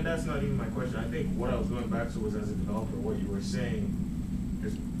 Right, and that's not even my question. I think what I was going back to was, as a developer, what you were saying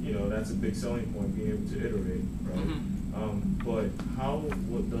is, that's a big selling point, being able to iterate, right? Mm-hmm. But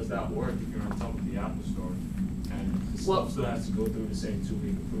what does that work if you're on top of the Apple Store and the stuff still has to go through the same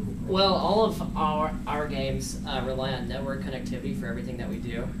 2-week approval process? Well, all of our games rely on network connectivity for everything that we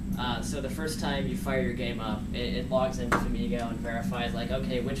do. So the first time you fire your game up, it logs into Famigo and verifies, like,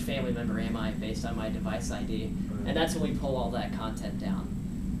 okay, which family member am I based on my device ID? Right. And that's when we pull all that content down.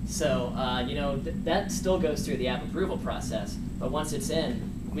 So, that still goes through the app approval process, but once it's in,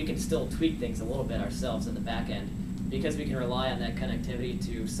 we can still tweak things a little bit ourselves in the back end, because we can rely on that connectivity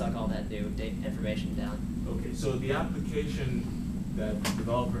to suck all that new information down. Okay, so the application that the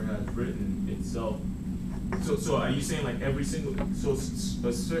developer has written itself, so are you saying like every single, so a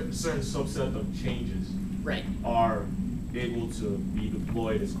certain subset of changes Right. are able to be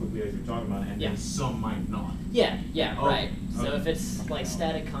deployed as quickly as you're talking about, and then some might not? Yeah, Oh, right. So okay. if it's like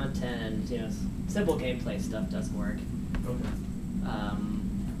static content and simple gameplay stuff doesn't work. Okay.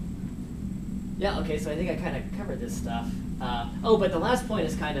 Yeah, okay, so I think I kind of covered this stuff. But the last point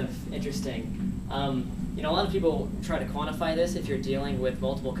is kind of interesting. A lot of people try to quantify this if you're dealing with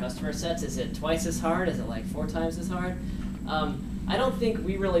multiple customer sets. Is it twice as hard? Is it like 4 times as hard? I don't think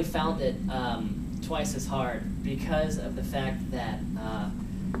we really found it twice as hard because of the fact that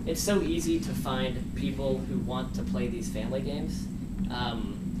it's so easy to find people who want to play these family games.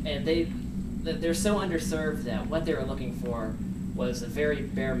 And they're so underserved that what they were looking for was a very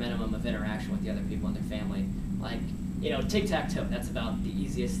bare minimum of interaction with the other people in their family. Like, tic-tac-toe, that's about the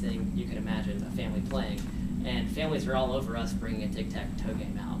easiest thing you can imagine a family playing. And families are all over us bringing a tic-tac-toe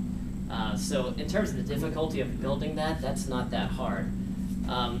game out. So in terms of the difficulty of building that, that's not that hard.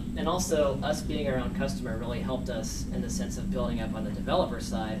 And also, us being our own customer really helped us in the sense of building up on the developer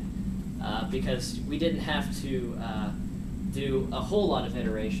side, because we didn't have to do a whole lot of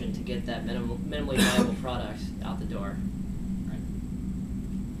iteration to get that minimally viable product out the door.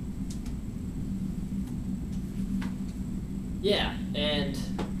 Yeah, and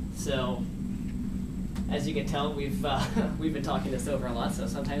so as you can tell, we've been talking this over a lot, so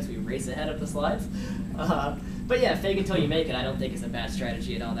sometimes we race ahead of the slides. But yeah, fake until you make it, I don't think is a bad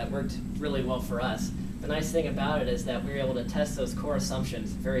strategy at all. That worked really well for us. The nice thing about it is that we were able to test those core assumptions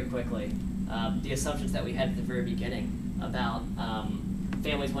very quickly. The assumptions that we had at the very beginning about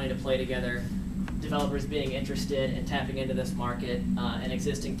families wanting to play together, developers being interested in tapping into this market, and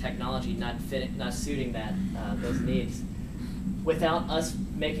existing technology not suiting those needs. Without us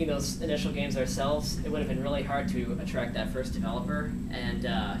making those initial games ourselves, it would have been really hard to attract that first developer and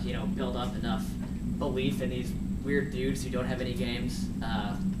build up enough belief in these weird dudes who don't have any games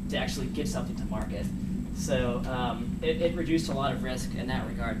to actually get something to market. So it reduced a lot of risk in that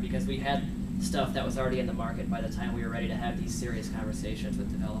regard because we had stuff that was already in the market by the time we were ready to have these serious conversations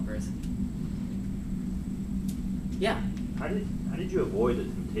with developers. Yeah. How did you avoid the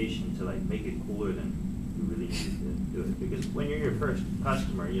temptation to make it cooler than you really needed to do it? Because when you're your first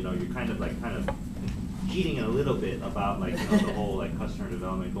customer, you're kind of cheating a little bit about the whole customer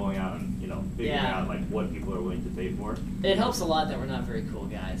development, going out and figuring out what people are willing to pay for. It helps a lot that we're not very cool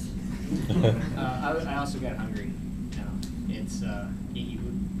guys. I also got hungry. It's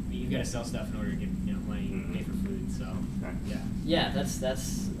you got to sell stuff in order to get money, pay for food. So yeah. Yeah, that's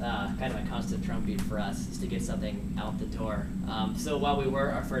kind of a constant drumbeat for us is to get something out the door. So while we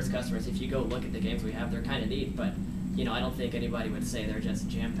were our first customers, if you go look at the games we have, they're kind of neat, but I don't think anybody would say they're just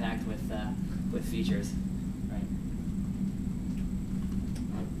jam-packed with features. Right.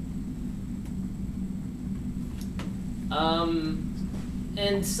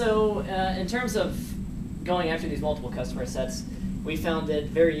 And so in terms of going after these multiple customer sets, we found it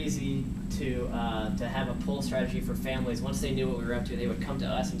very easy to have a pull strategy for families. Once they knew what we were up to, they would come to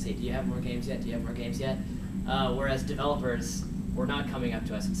us and say, do you have more games yet? Do you have more games yet? Whereas developers, were not coming up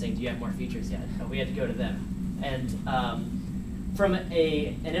to us and saying, do you have more features yet? And we had to go to them. And from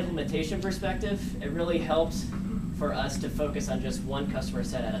an implementation perspective, it really helped for us to focus on just one customer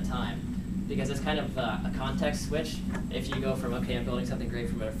set at a time, because it's kind of a context switch. If you go from, okay, I'm building something great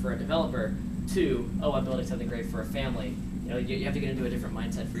for a developer, to, oh, I'm building something great for a family, you have to get into a different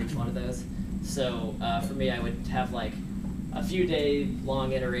mindset for each one of those. So for me, I would have like a few day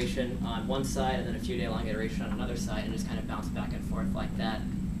long iteration on one side and then a few day long iteration on another side, and just kind of bounce back and forth like that,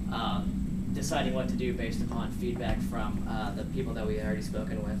 deciding what to do based upon feedback from the people that we had already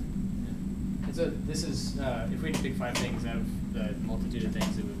spoken with. And so this is, if we had to pick 5 things out of the multitude of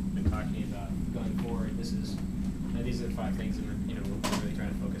things that we've been talking about going forward, this is, these are the 5 things that we're really trying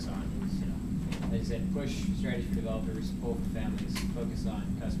to focus on. Is, as I said, push strategy for developers, pull for families, focus on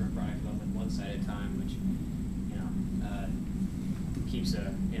customer and product development one side at a time, which keeps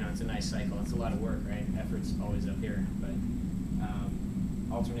it's a nice cycle. It's a lot of work, right? Effort's always up here, but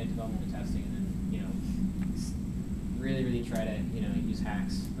alternate development and testing, and then really, really try to use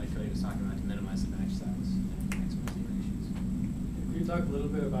hacks like Cody was talking about to minimize the batch size and maximize the iterations. Could you talk a little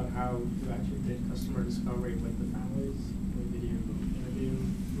bit about how you actually did customer discovery with the families? Did you interview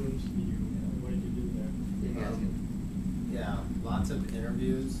groups? What did you do there? Yeah, lots of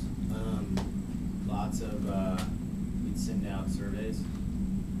interviews. Lots of we'd send out surveys.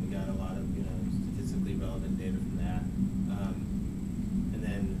 We got a lot of statistically relevant data from that. And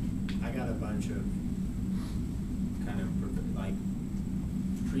then I got a bunch of kind of like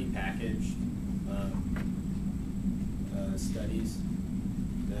pre-packaged studies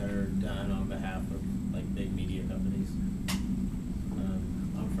that are done on behalf of like big media companies.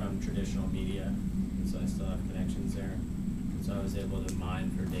 I'm from traditional media, and so I still have connections there. And so I was able to mine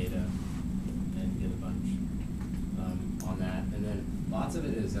for data and get a bunch on that. And then lots of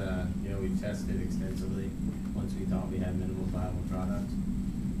it is, we've tested extensively. Once we thought we had minimal viable product,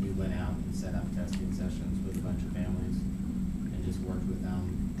 we went out and set up testing sessions with a bunch of families and just worked with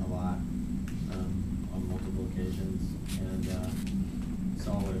them a lot on multiple occasions, and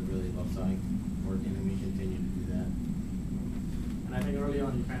saw what it really looks like working, and we continue to do that. And I think early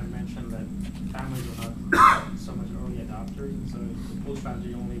on you kind of mentioned that families are not so much early adopters, and so the pull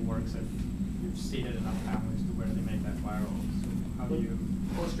strategy only works if you've seeded enough families to where they make that viral. So how do you?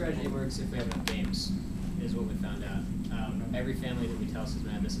 Pull strategy works if we have enough games, is what we found out. Every family that we tell says,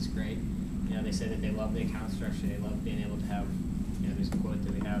 man, this is great. They say that they love the account structure, they love being able to have, there's a quote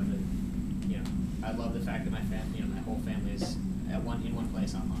that we have that, I love the fact that my family, my whole family is in one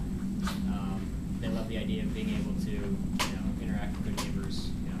place online. They love the idea of being able to, interact with their neighbors,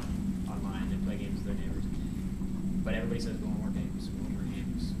 online and play games with their neighbors. But everybody says we want more games, we want more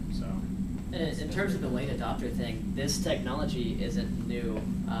games. So. In terms of the late adopter thing, this technology isn't new.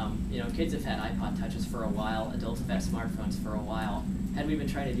 Kids have had iPod touches for a while, adults have had smartphones for a while. Had we been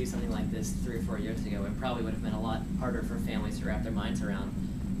trying to do something like this 3 or 4 years ago, it probably would have been a lot harder for families to wrap their minds around.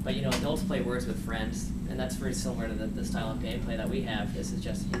 But adults play words with friends, and that's very similar to the style of gameplay that we have. This is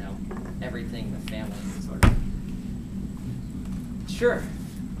just, everything with family, sort of. Sure.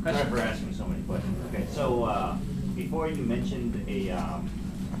 Sorry for asking so many questions. Okay, so before you mentioned a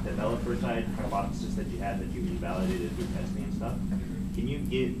developer side hypothesis that you had that you invalidated through testing and stuff. Can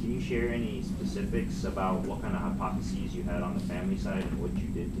you share any specifics about what kind of hypotheses you had on the family side and what you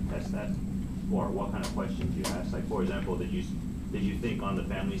did to test that, or what kind of questions you asked? Like, for example, did you think on the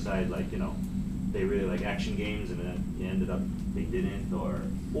family side, like they really like action games and then you ended up they didn't, or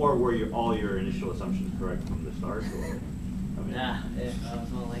were all your initial assumptions correct from the start? Or nah, if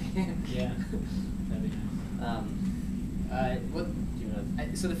only. Yeah, that'd be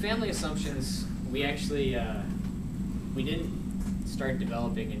nice. So the family assumptions, we actually we didn't start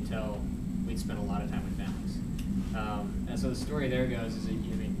developing until we'd spent a lot of time with families. And so the story there goes is that,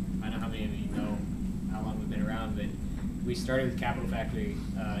 I know how many of you know how long we've been around, but we started with Capital Factory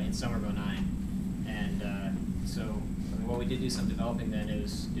in summer of '09, and so while we did do some developing then, it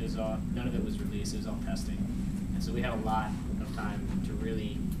was all, none of it was released, it was all testing. And so we had a lot of time to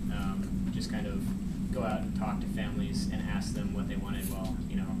really just kind of go out and talk to families and ask them what they wanted while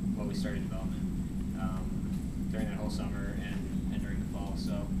we started development during that whole summer and during the fall.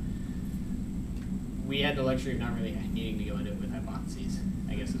 So we had the luxury of not really needing to go into it with hypotheses,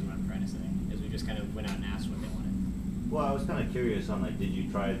 I guess is what I'm trying to say, is we just kind of went out and asked what they wanted. Well, I was kind of curious on did you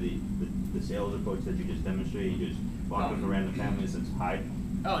try the sales approach that you just demonstrated? You just walked with random families and hi?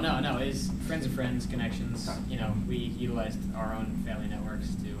 Oh, no, it's friends of friends, connections. We utilized our own family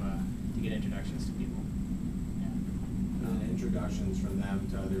networks to get introductions to people. Introductions from them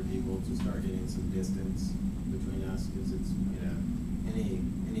to other people to start getting some distance between us, because it's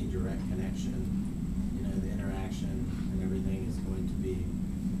any direct connection, the interaction and everything is going to be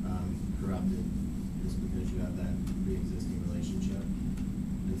corrupted just because you have that pre-existing relationship.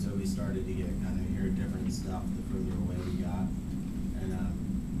 And so we started to get kind of hear different stuff the further away we got. And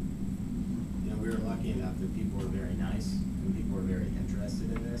we were lucky enough that people were very nice and people were very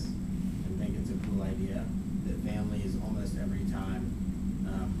interested in this and think it's a cool idea. That families almost every time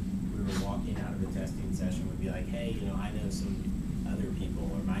we were walking out of a testing session would be like, hey, I know some other people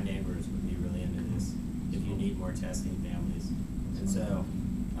or my neighbors would be really into this if you need more testing families. And so,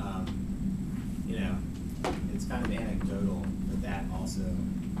 it's kind of anecdotal, but that also,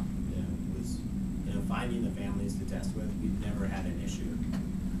 was, finding the families to test with. We've never had an issue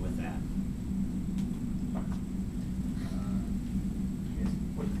with that.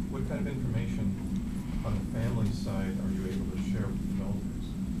 What kind of information on the family side are you able to share with developers?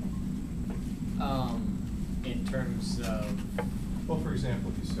 In terms of, well, for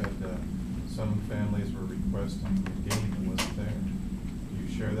example, you said some families were requesting a game that wasn't there. Do you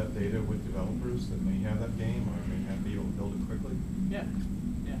share that data with developers that may have that game or may not be able to build it quickly? Yeah.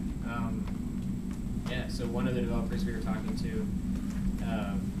 So one of the developers we were talking to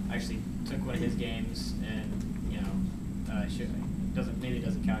actually took one of his games and maybe it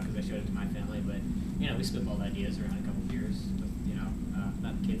doesn't count because I showed it to my family, but we spitballed ideas around a couple beers with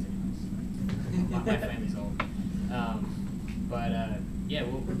not the kids anyways. My family's old.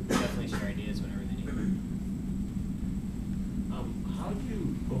 We'll definitely share ideas whenever they need them. How do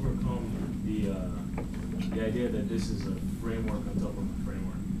you overcome the idea that this is a framework on top of a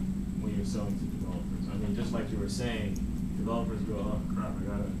framework when you're selling to developers? I mean, just like you were saying, developers go, oh crap, I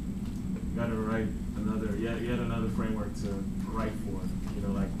gotta write yet another framework to write for.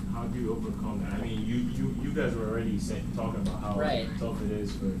 How do you overcome that? I mean, you guys were already talking about how tough it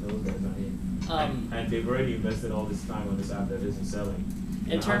is for those guys. I mean, and they've already invested all this time on this app that isn't selling.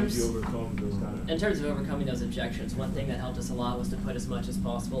 How did you overcome those kind of? In terms of overcoming those objections, one thing that helped us a lot was to put as much as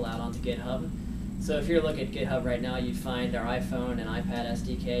possible out onto GitHub. So if you're looking at GitHub right now, you'd find our iPhone and iPad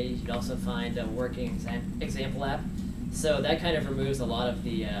SDK. You'd also find a working example app. So that kind of removes a lot of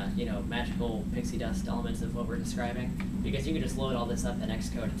the magical pixie dust elements of what we're describing, because you can just load all this up in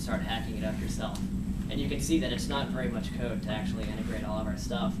Xcode and start hacking it up yourself. And you can see that it's not very much code to actually integrate all of our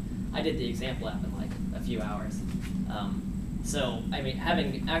stuff. I did the example app in like a few hours. So I mean,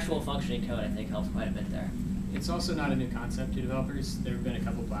 having actual functioning code I think helps quite a bit there. It's also not a new concept to developers. There have been a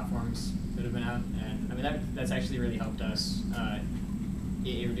couple platforms that have been out, and I mean that's actually really helped us.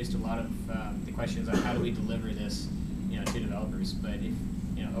 It reduced a lot of the questions on how do we deliver this, to developers. But if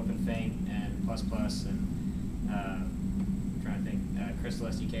OpenFaint and and I'm trying to think, Crystal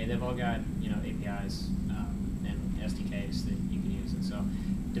SDK, they've all got APIs and SDKs that you can use, and so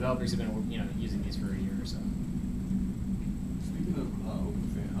developers have been using these for a year or so. Speaking of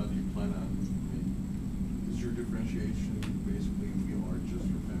OpenFaint, how do you plan on? Is your differentiation basically we are just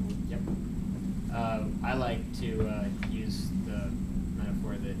for family? Yep. I like to use the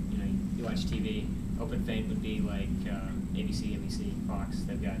metaphor that you watch TV. OpenFaint would be like ABC, NBC, Fox.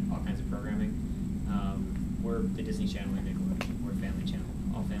 They've got all kinds of programming. We're the Disney Channel and Nickelodeon. We're a family channel.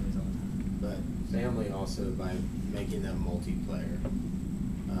 All families all the time. But family also by making them multiplayer,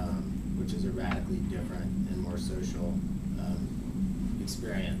 which is a radically different and more social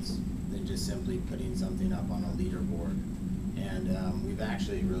experience than just simply putting something up on a leaderboard. And we've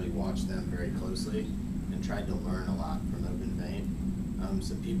actually really watched them very closely and tried to learn a lot from OpenFaint.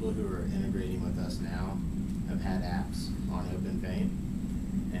 Some people who are integrating with us now have had apps on OpenFaint,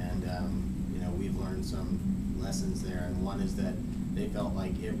 and we've learned some lessons there. And one is that they felt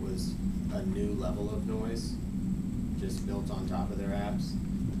like it was a new level of noise just built on top of their apps,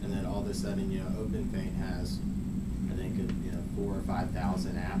 and then all of a sudden, OpenFaint has, I think, 4,000 or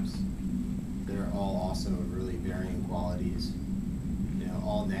 5,000 apps that are all also of really varying qualities,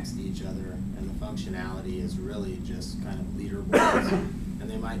 all next to each other, and the functionality is really just kind of leaderboards. And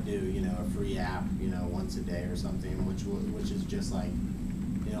they might do, a free app, once a day or something, which is just like,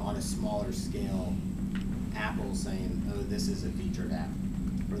 on a smaller scale, Apple saying, oh, this is a featured app.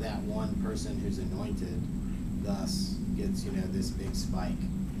 Or that one person who's anointed, thus gets, this big spike.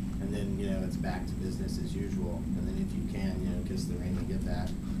 And then, it's back to business as usual. And then if you can, kiss the ring and get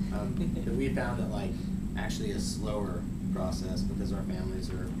that. But we found that, like, actually a slower process because our families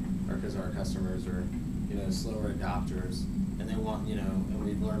or because our customers are, slower adopters. And they want, and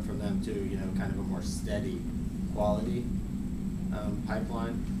we've learned from them too, kind of a more steady quality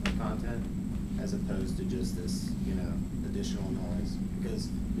pipeline of content as opposed to just this, additional noise. Because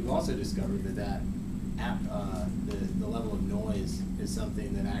we've also discovered that app, the level of noise is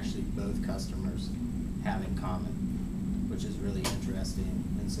something that actually both customers have in common. which is really interesting.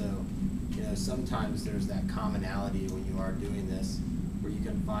 And so, you know, sometimes there's that commonality when you are doing this, where you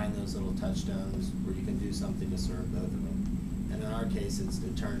can find those little touchstones, where you can do something to serve both of them. And in our case, it's to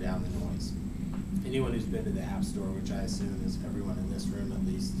turn down the noise. Anyone who's been to the App Store, which I assume is everyone in this room at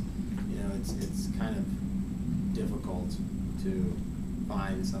least, you know, it's kind of difficult to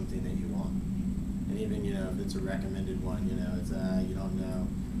find something that you want. And even, you know, if it's a recommended one, you know, it's you don't know,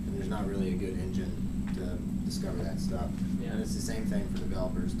 and there's not really a good engine to discover that stuff. Yeah. And it's the same thing for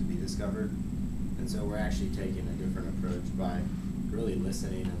developers to be discovered. And so we're actually taking a different approach by really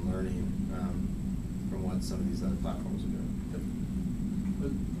listening and learning from what some of these other platforms are doing.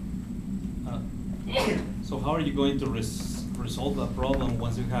 So how are you going to resolve that problem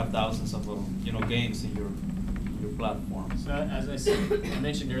once you have thousands of games in your platform? So as I said, I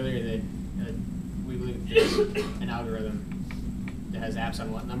mentioned earlier that we believe there's an algorithm that has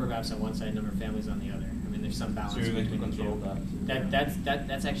number of apps on one side, number of families on the other. I mean, there's some balance. So you're going to between the control two.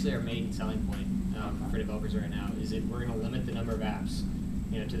 That's actually our main selling point for developers right now. Is that we're going to limit the number of apps,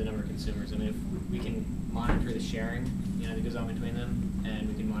 you know, to the number of consumers. I mean, if we can monitor the sharing, you know, that goes on between them, and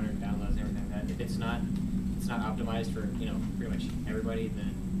we can monitor downloads and everything like that. If it's not optimized for, you know, pretty much everybody,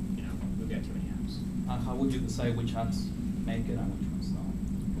 then, you know, we've got too many apps. How would you decide which apps make it and which ones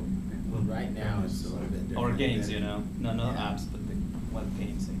don't? Well, right now it's a little bit different. Or games, than, you know, not yeah. apps, but what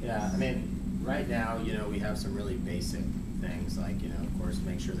games. I guess. Yeah, I mean, right now, you know, we have some really basic things like, you know, of course,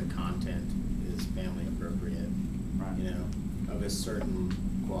 make sure the content is family appropriate, right. You know, of a certain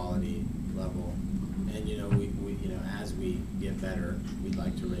quality level. And, you know, we you know, as we get better, we'd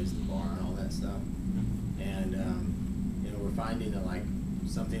like to raise the bar and all that stuff. And, you know, we're finding that, like,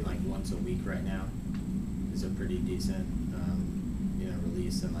 something like once a week right now is a pretty decent, you know,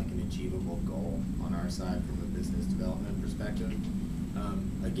 release and, like, an achievable goal on our side from a business development perspective.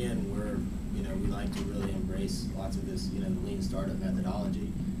 Again, you know, we like to really embrace lots of this, you know, the lean startup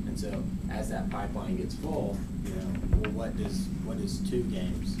methodology. And so as that pipeline gets full, you know, well, what does 2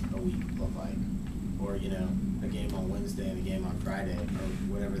 games a week look like? Or, you know, a game on Wednesday and a game on Friday, or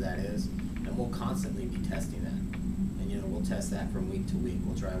whatever that is. And we'll constantly be testing that. And, you know, we'll test that from week to week.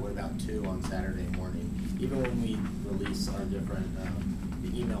 We'll try, what about 2 on Saturday morning? Even when we release our different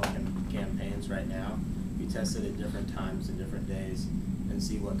email campaigns right now, we test it at different times and different days and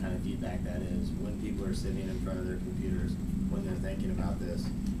see what kind of feedback that is. When people are sitting in front of their computers, when they're thinking about this.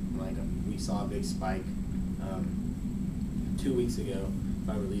 Like, we saw a big spike 2 weeks ago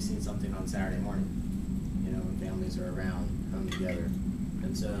by releasing something on Saturday morning. You know, when families are around, come together.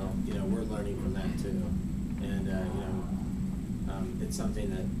 And so, you know, we're learning from that too. And, you know, it's something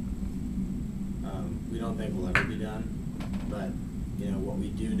that we don't think will ever be done. But, you know, what we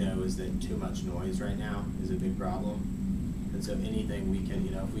do know is that too much noise right now is a big problem. And so anything we can,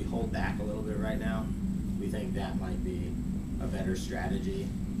 you know, if we hold back a little bit right now, we think that might be a better strategy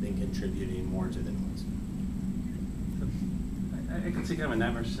than contributing more to the noise. I can see kind of a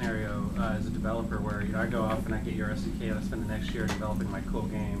nightmare scenario as a developer where, you know, I go off and I get your SDK and I spend the next year developing my cool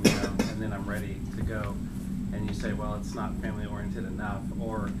game, you know, and then I'm ready to go. And you say, well, it's not family oriented enough,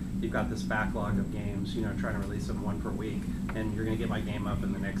 or you've got this backlog of games, you know, trying to release them 1 per week, and you're going to get my game up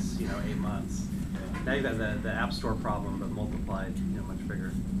in the next, you know, 8 months. Now you've got the App Store problem, but multiplied, you know, much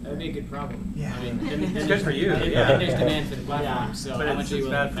bigger. That would be a good problem. Yeah. I mean, It's good for you. Then Yeah. there's demand for the platform. Yeah. So but how much are you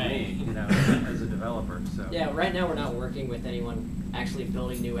it's willing bad to for pay? me, you know, as a developer. So. Yeah, right now we're not working with anyone actually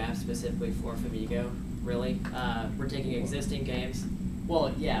building new apps specifically for Famigo, really. We're taking existing games.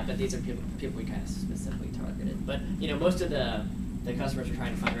 Well, yeah, but these are people we kind of specifically targeted. But, you know, most of the customers we're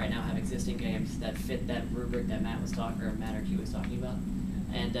trying to find right now have existing games that fit that rubric that Matt or Q was talking about,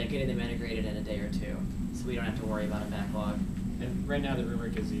 and getting them integrated in a day or 2, so we don't have to worry about a backlog. And right now the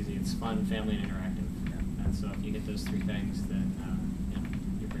rubric is easy. It's fun, family, and interactive. Yeah. And so if you get those 3 things, then you know,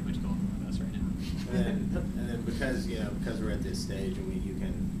 you're pretty much golden with us right now. And then because, you know, because we're at this stage and you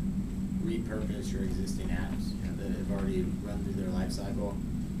can repurpose your existing apps, you know, that have already run through their life cycle,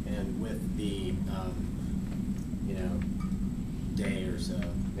 and with the you know, day or so,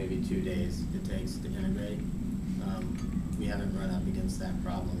 maybe 2 days it takes to integrate, we haven't run up against that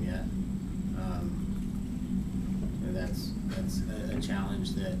problem yet. And that's a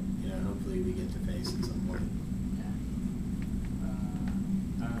challenge that, you know, hopefully we get to face at some point.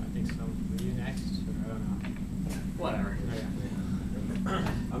 I think so. Are you next? Or I don't know. Whatever.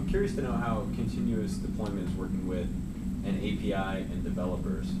 I'm curious to know how continuous deployment is working with an API and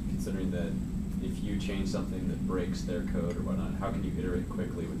developers, considering that if you change something that breaks their code or whatnot, how can you iterate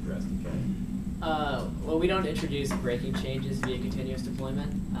quickly with your SDK? Well, we don't introduce breaking changes via continuous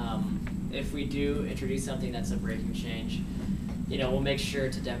deployment. If we do introduce something that's a breaking change, we'll make sure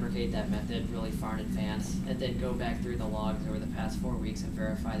to deprecate that method really far in advance, and then go back through the logs over the past 4 weeks and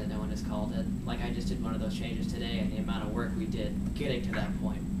verify that no one has called it. Like, I just did one of those changes today, and the amount of work we did getting to that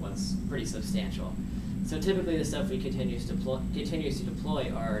point was pretty substantial. So typically the stuff we continues to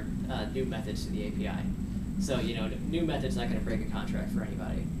deploy are new methods to the API. So, new method's not going to break a contract for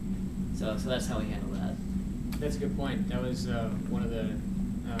anybody. So that's how we handle that. That's a good point. That was one of the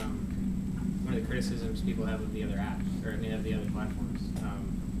criticisms people have of the other apps, or of the other platforms. I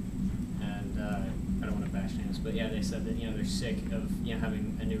don't want to bash names, but yeah, they said that they're sick of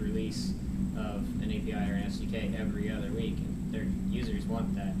having a new release of an API or an SDK every other week, and their users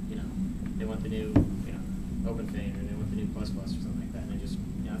want that. They want the new OpenFane, or they want the new plus plus or something like that, and they just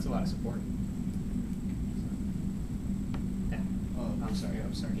it's a lot of support. So, yeah.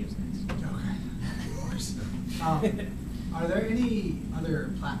 I'm sorry. He was next. Okay. Of course. Are there any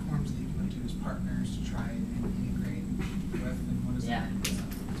other platforms that you can go to as partners to try and integrate with, and what is that?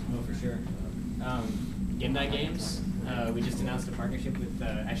 Oh, for sure. Gendai Games, we just announced a partnership with,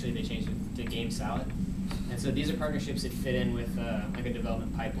 actually they changed it to Game Salad. And so these are partnerships that fit in with like a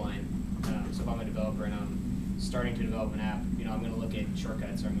development pipeline. So if I'm a developer and I'm starting to develop an app, I'm going to look at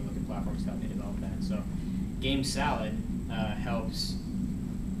shortcuts, or I'm going to look at platforms to help me develop that. So Game Salad helps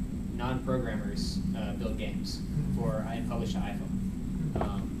non-programmers build games and publish to iPhone.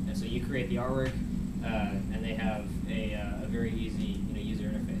 And so you create the artwork, and they have a very easy user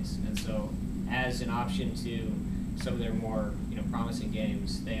interface. And so as an option to some of their more promising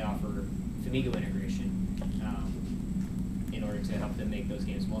games, they offer Famigo integration in order to help them make those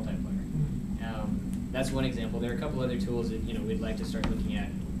games multiplayer. That's one example. There are a couple other tools that we'd like to start looking at.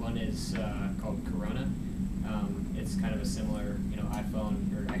 One is called Corona. It's kind of a similar iPhone,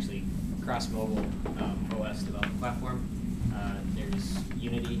 or actually cross-mobile OS development platform. There's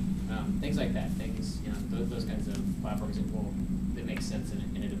Unity, things like that. Those kinds of platforms that make sense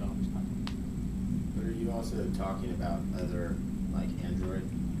in a developer's platform. But are you also talking about other, like Android?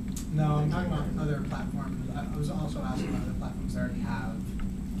 No, I'm talking about other platforms. I was also asking about other platforms that already have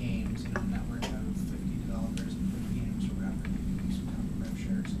games, a network of 50 developers and 50 games or whatever. You some kind of rev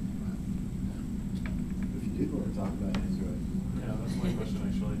share or something like that. If you did want to talk about Android. Yeah, that's my question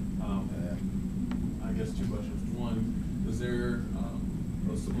actually. I guess 2 questions. One, is there a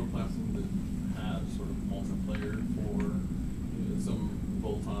similar platform that has sort of multiplayer for some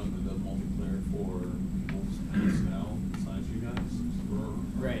bolt-on that does multiplayer for people's apps now besides you guys?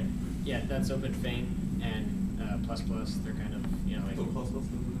 Right. Yeah, that's OpenFane and plus plus. They're kind of like. So plus plus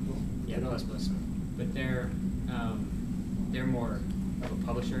does it as well? Yeah, plus plus. But they're more of a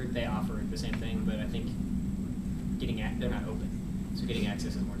publisher. They offer the same thing, but I think they're not open, so getting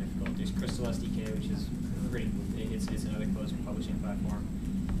access is more difficult. There's Crystal SDK, which is it's another closed publishing platform.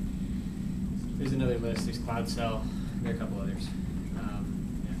 There's another list. There's CloudCell. There are a couple others.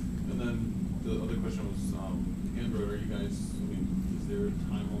 And then the other question was Android. Are you guys? Is there a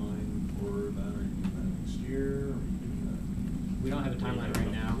timeline for that? Are you doing that next year? Or are you doing that? We don't have a timeline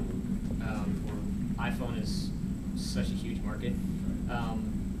right now. iPhone is such a huge market.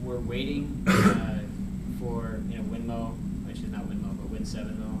 We're waiting for Winmo, which is not Winmo, but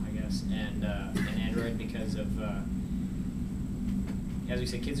Win7mo, I guess, and Android, because of as we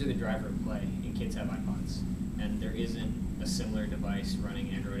said, kids are the driver of play, and kids have iPods, and there isn't a similar device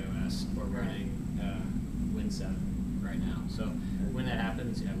running Android OS or running Win7 right now. So when that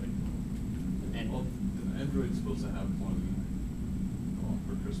happens, well, Android's supposed to have one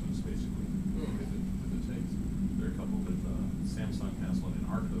for Christmas, basically. If it takes, there are a couple that Samsung has one and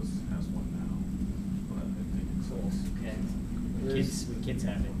Arcos has one now, but I think it's okay. When kids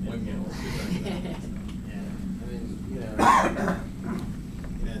have it.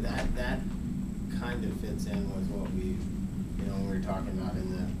 That kind of fits in with what we, when we were talking about in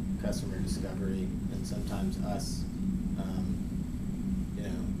the customer discovery, and sometimes us,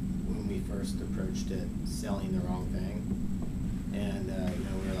 when we first approached it, selling the wrong thing, and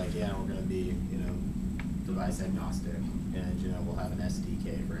we were like, yeah, we're going to be, device agnostic, and we'll have an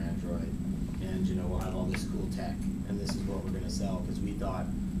SDK for Android, and we'll have all this cool tech, and this is what we're going to sell, because we thought,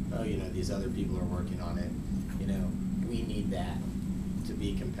 oh, these other people are working on it, we need that to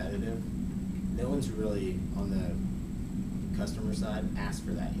be competitive. No one's really on the customer side asked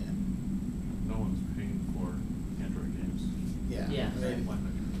for that yet. No one's paying for Android games. Yeah.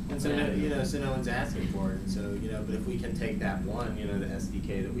 And so so no one's asking for it. And so but if we can take that one, the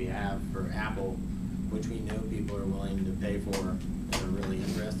SDK that we have for Apple, which we know people are willing to pay for and are really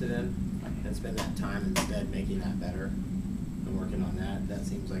interested in, and spend that time instead making that better and working on that, that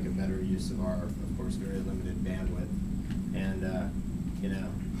seems like a better use of our, of course, very limited bandwidth. And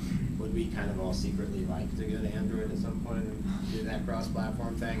would we kind of all secretly like to go to Android at some point and do that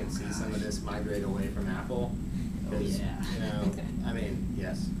cross-platform thing and see some of this migrate away from Apple? Because, you know, I mean,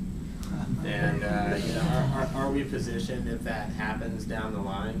 yes. And, you know, are we positioned, if that happens down the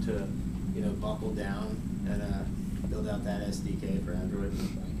line, to, you know, buckle down and build out that SDK for Android?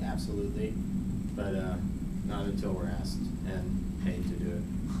 Like, absolutely. But not until we're asked and paid to do it.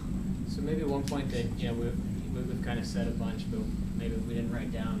 So maybe one point that, you know, we've kind of said a bunch, but maybe we didn't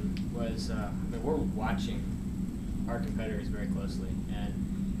write down was, I mean, we're watching our competitors very closely,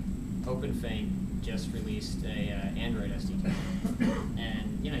 and OpenFaint just released a Android SDK,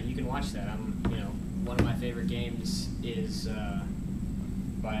 and you know, you can watch that. You know, one of my favorite games is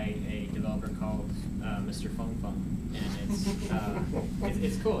by a developer called Mr. Fung Fung, and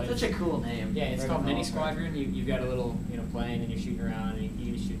it's cool. Such a cool name. Yeah, it's called Mini Squadron. You've got a little, you know, plane, and you're shooting around, and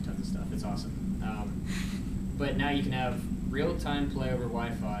you can shoot tons of stuff. It's awesome. But now you can have real-time play over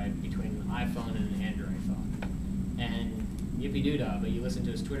Wi-Fi between an iPhone and an Android phone. And yippee-doo-dah, but you listen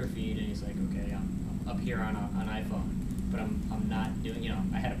to his Twitter feed and he's like, okay, I'm up here on an iPhone, but I'm not doing, you know,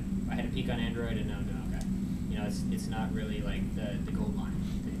 I had a peek on Android and now I'm doing okay. You know, it's not really like the gold mine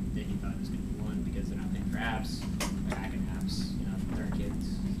that he thought it was going to be one, because they're not paying for apps, they're hacking apps, you know, for their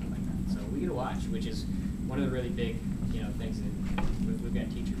kids, stuff like that. So we get to watch, which is one of the really big, you know, things that we've got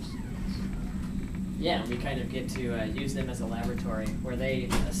teachers. Yeah, we kind of get to use them as a laboratory where they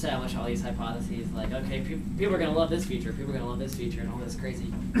establish all these hypotheses like, okay, people are going to love this feature, people are going to love this feature, and all this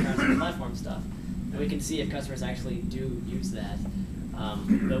crazy platform stuff. And we can see if customers actually do use that.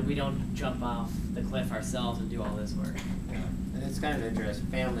 But we don't jump off the cliff ourselves and do all this work. Yeah. And it's kind of interesting.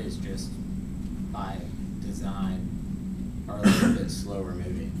 Families just, by design, are a little bit slower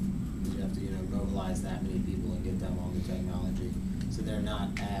moving. You have to, you know, mobilize that many people and get them on the technology. So they're not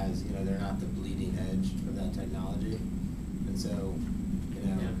as, you know, they're not the bleeding edge of that technology. And so, you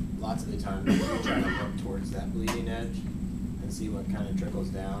know, lots of the time we try to look towards that bleeding edge and see what kind of trickles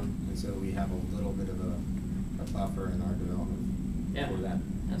down. And so we have a little bit of a buffer in our development for that.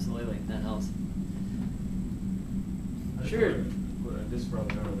 Absolutely, that helps. Sure. This is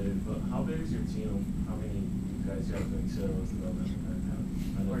probably not related, but how big is your team? How many guys you have doing sales, development?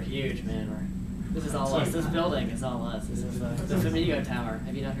 We're huge, man. This is all us. This building is all us. This is the Famigo Tower.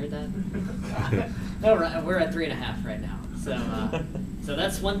 Have you not heard that? No, we're at 3.5 right now. So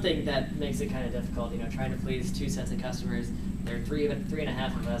that's one thing that makes it kind of difficult. You know, trying to please two sets of customers. There are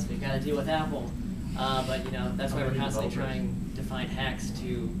 3.5 of us. We've got to deal with Apple. But you know, that's why we're constantly trying to find hacks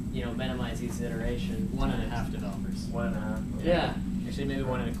to, you know, minimize these iterations. 1.5 developers. 1.5. Okay. Yeah. Actually, maybe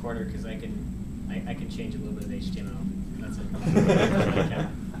 1.25, because I can change a little bit of HTML. That's it.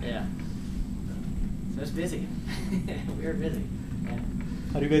 Yeah. So it's busy. We are busy. Yeah.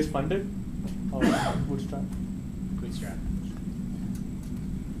 Are you guys funded or bootstrap? Bootstrap.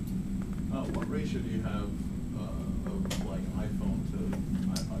 What ratio do you have of like iPhone to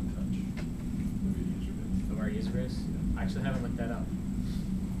iPod Touch of your user base? Of our user base? Yeah. I actually haven't looked that up.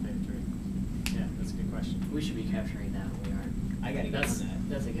 Yeah, that's a good question. We should be capturing that when we aren't. I gotta get on that.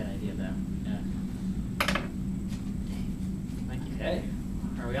 That's a good idea, though. Yeah. Thank you. Okay.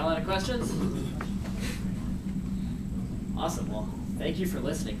 Are we all out of questions? Awesome. Well, thank you for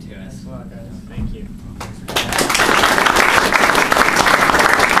listening to us. Thanks a lot, guys. Thank you.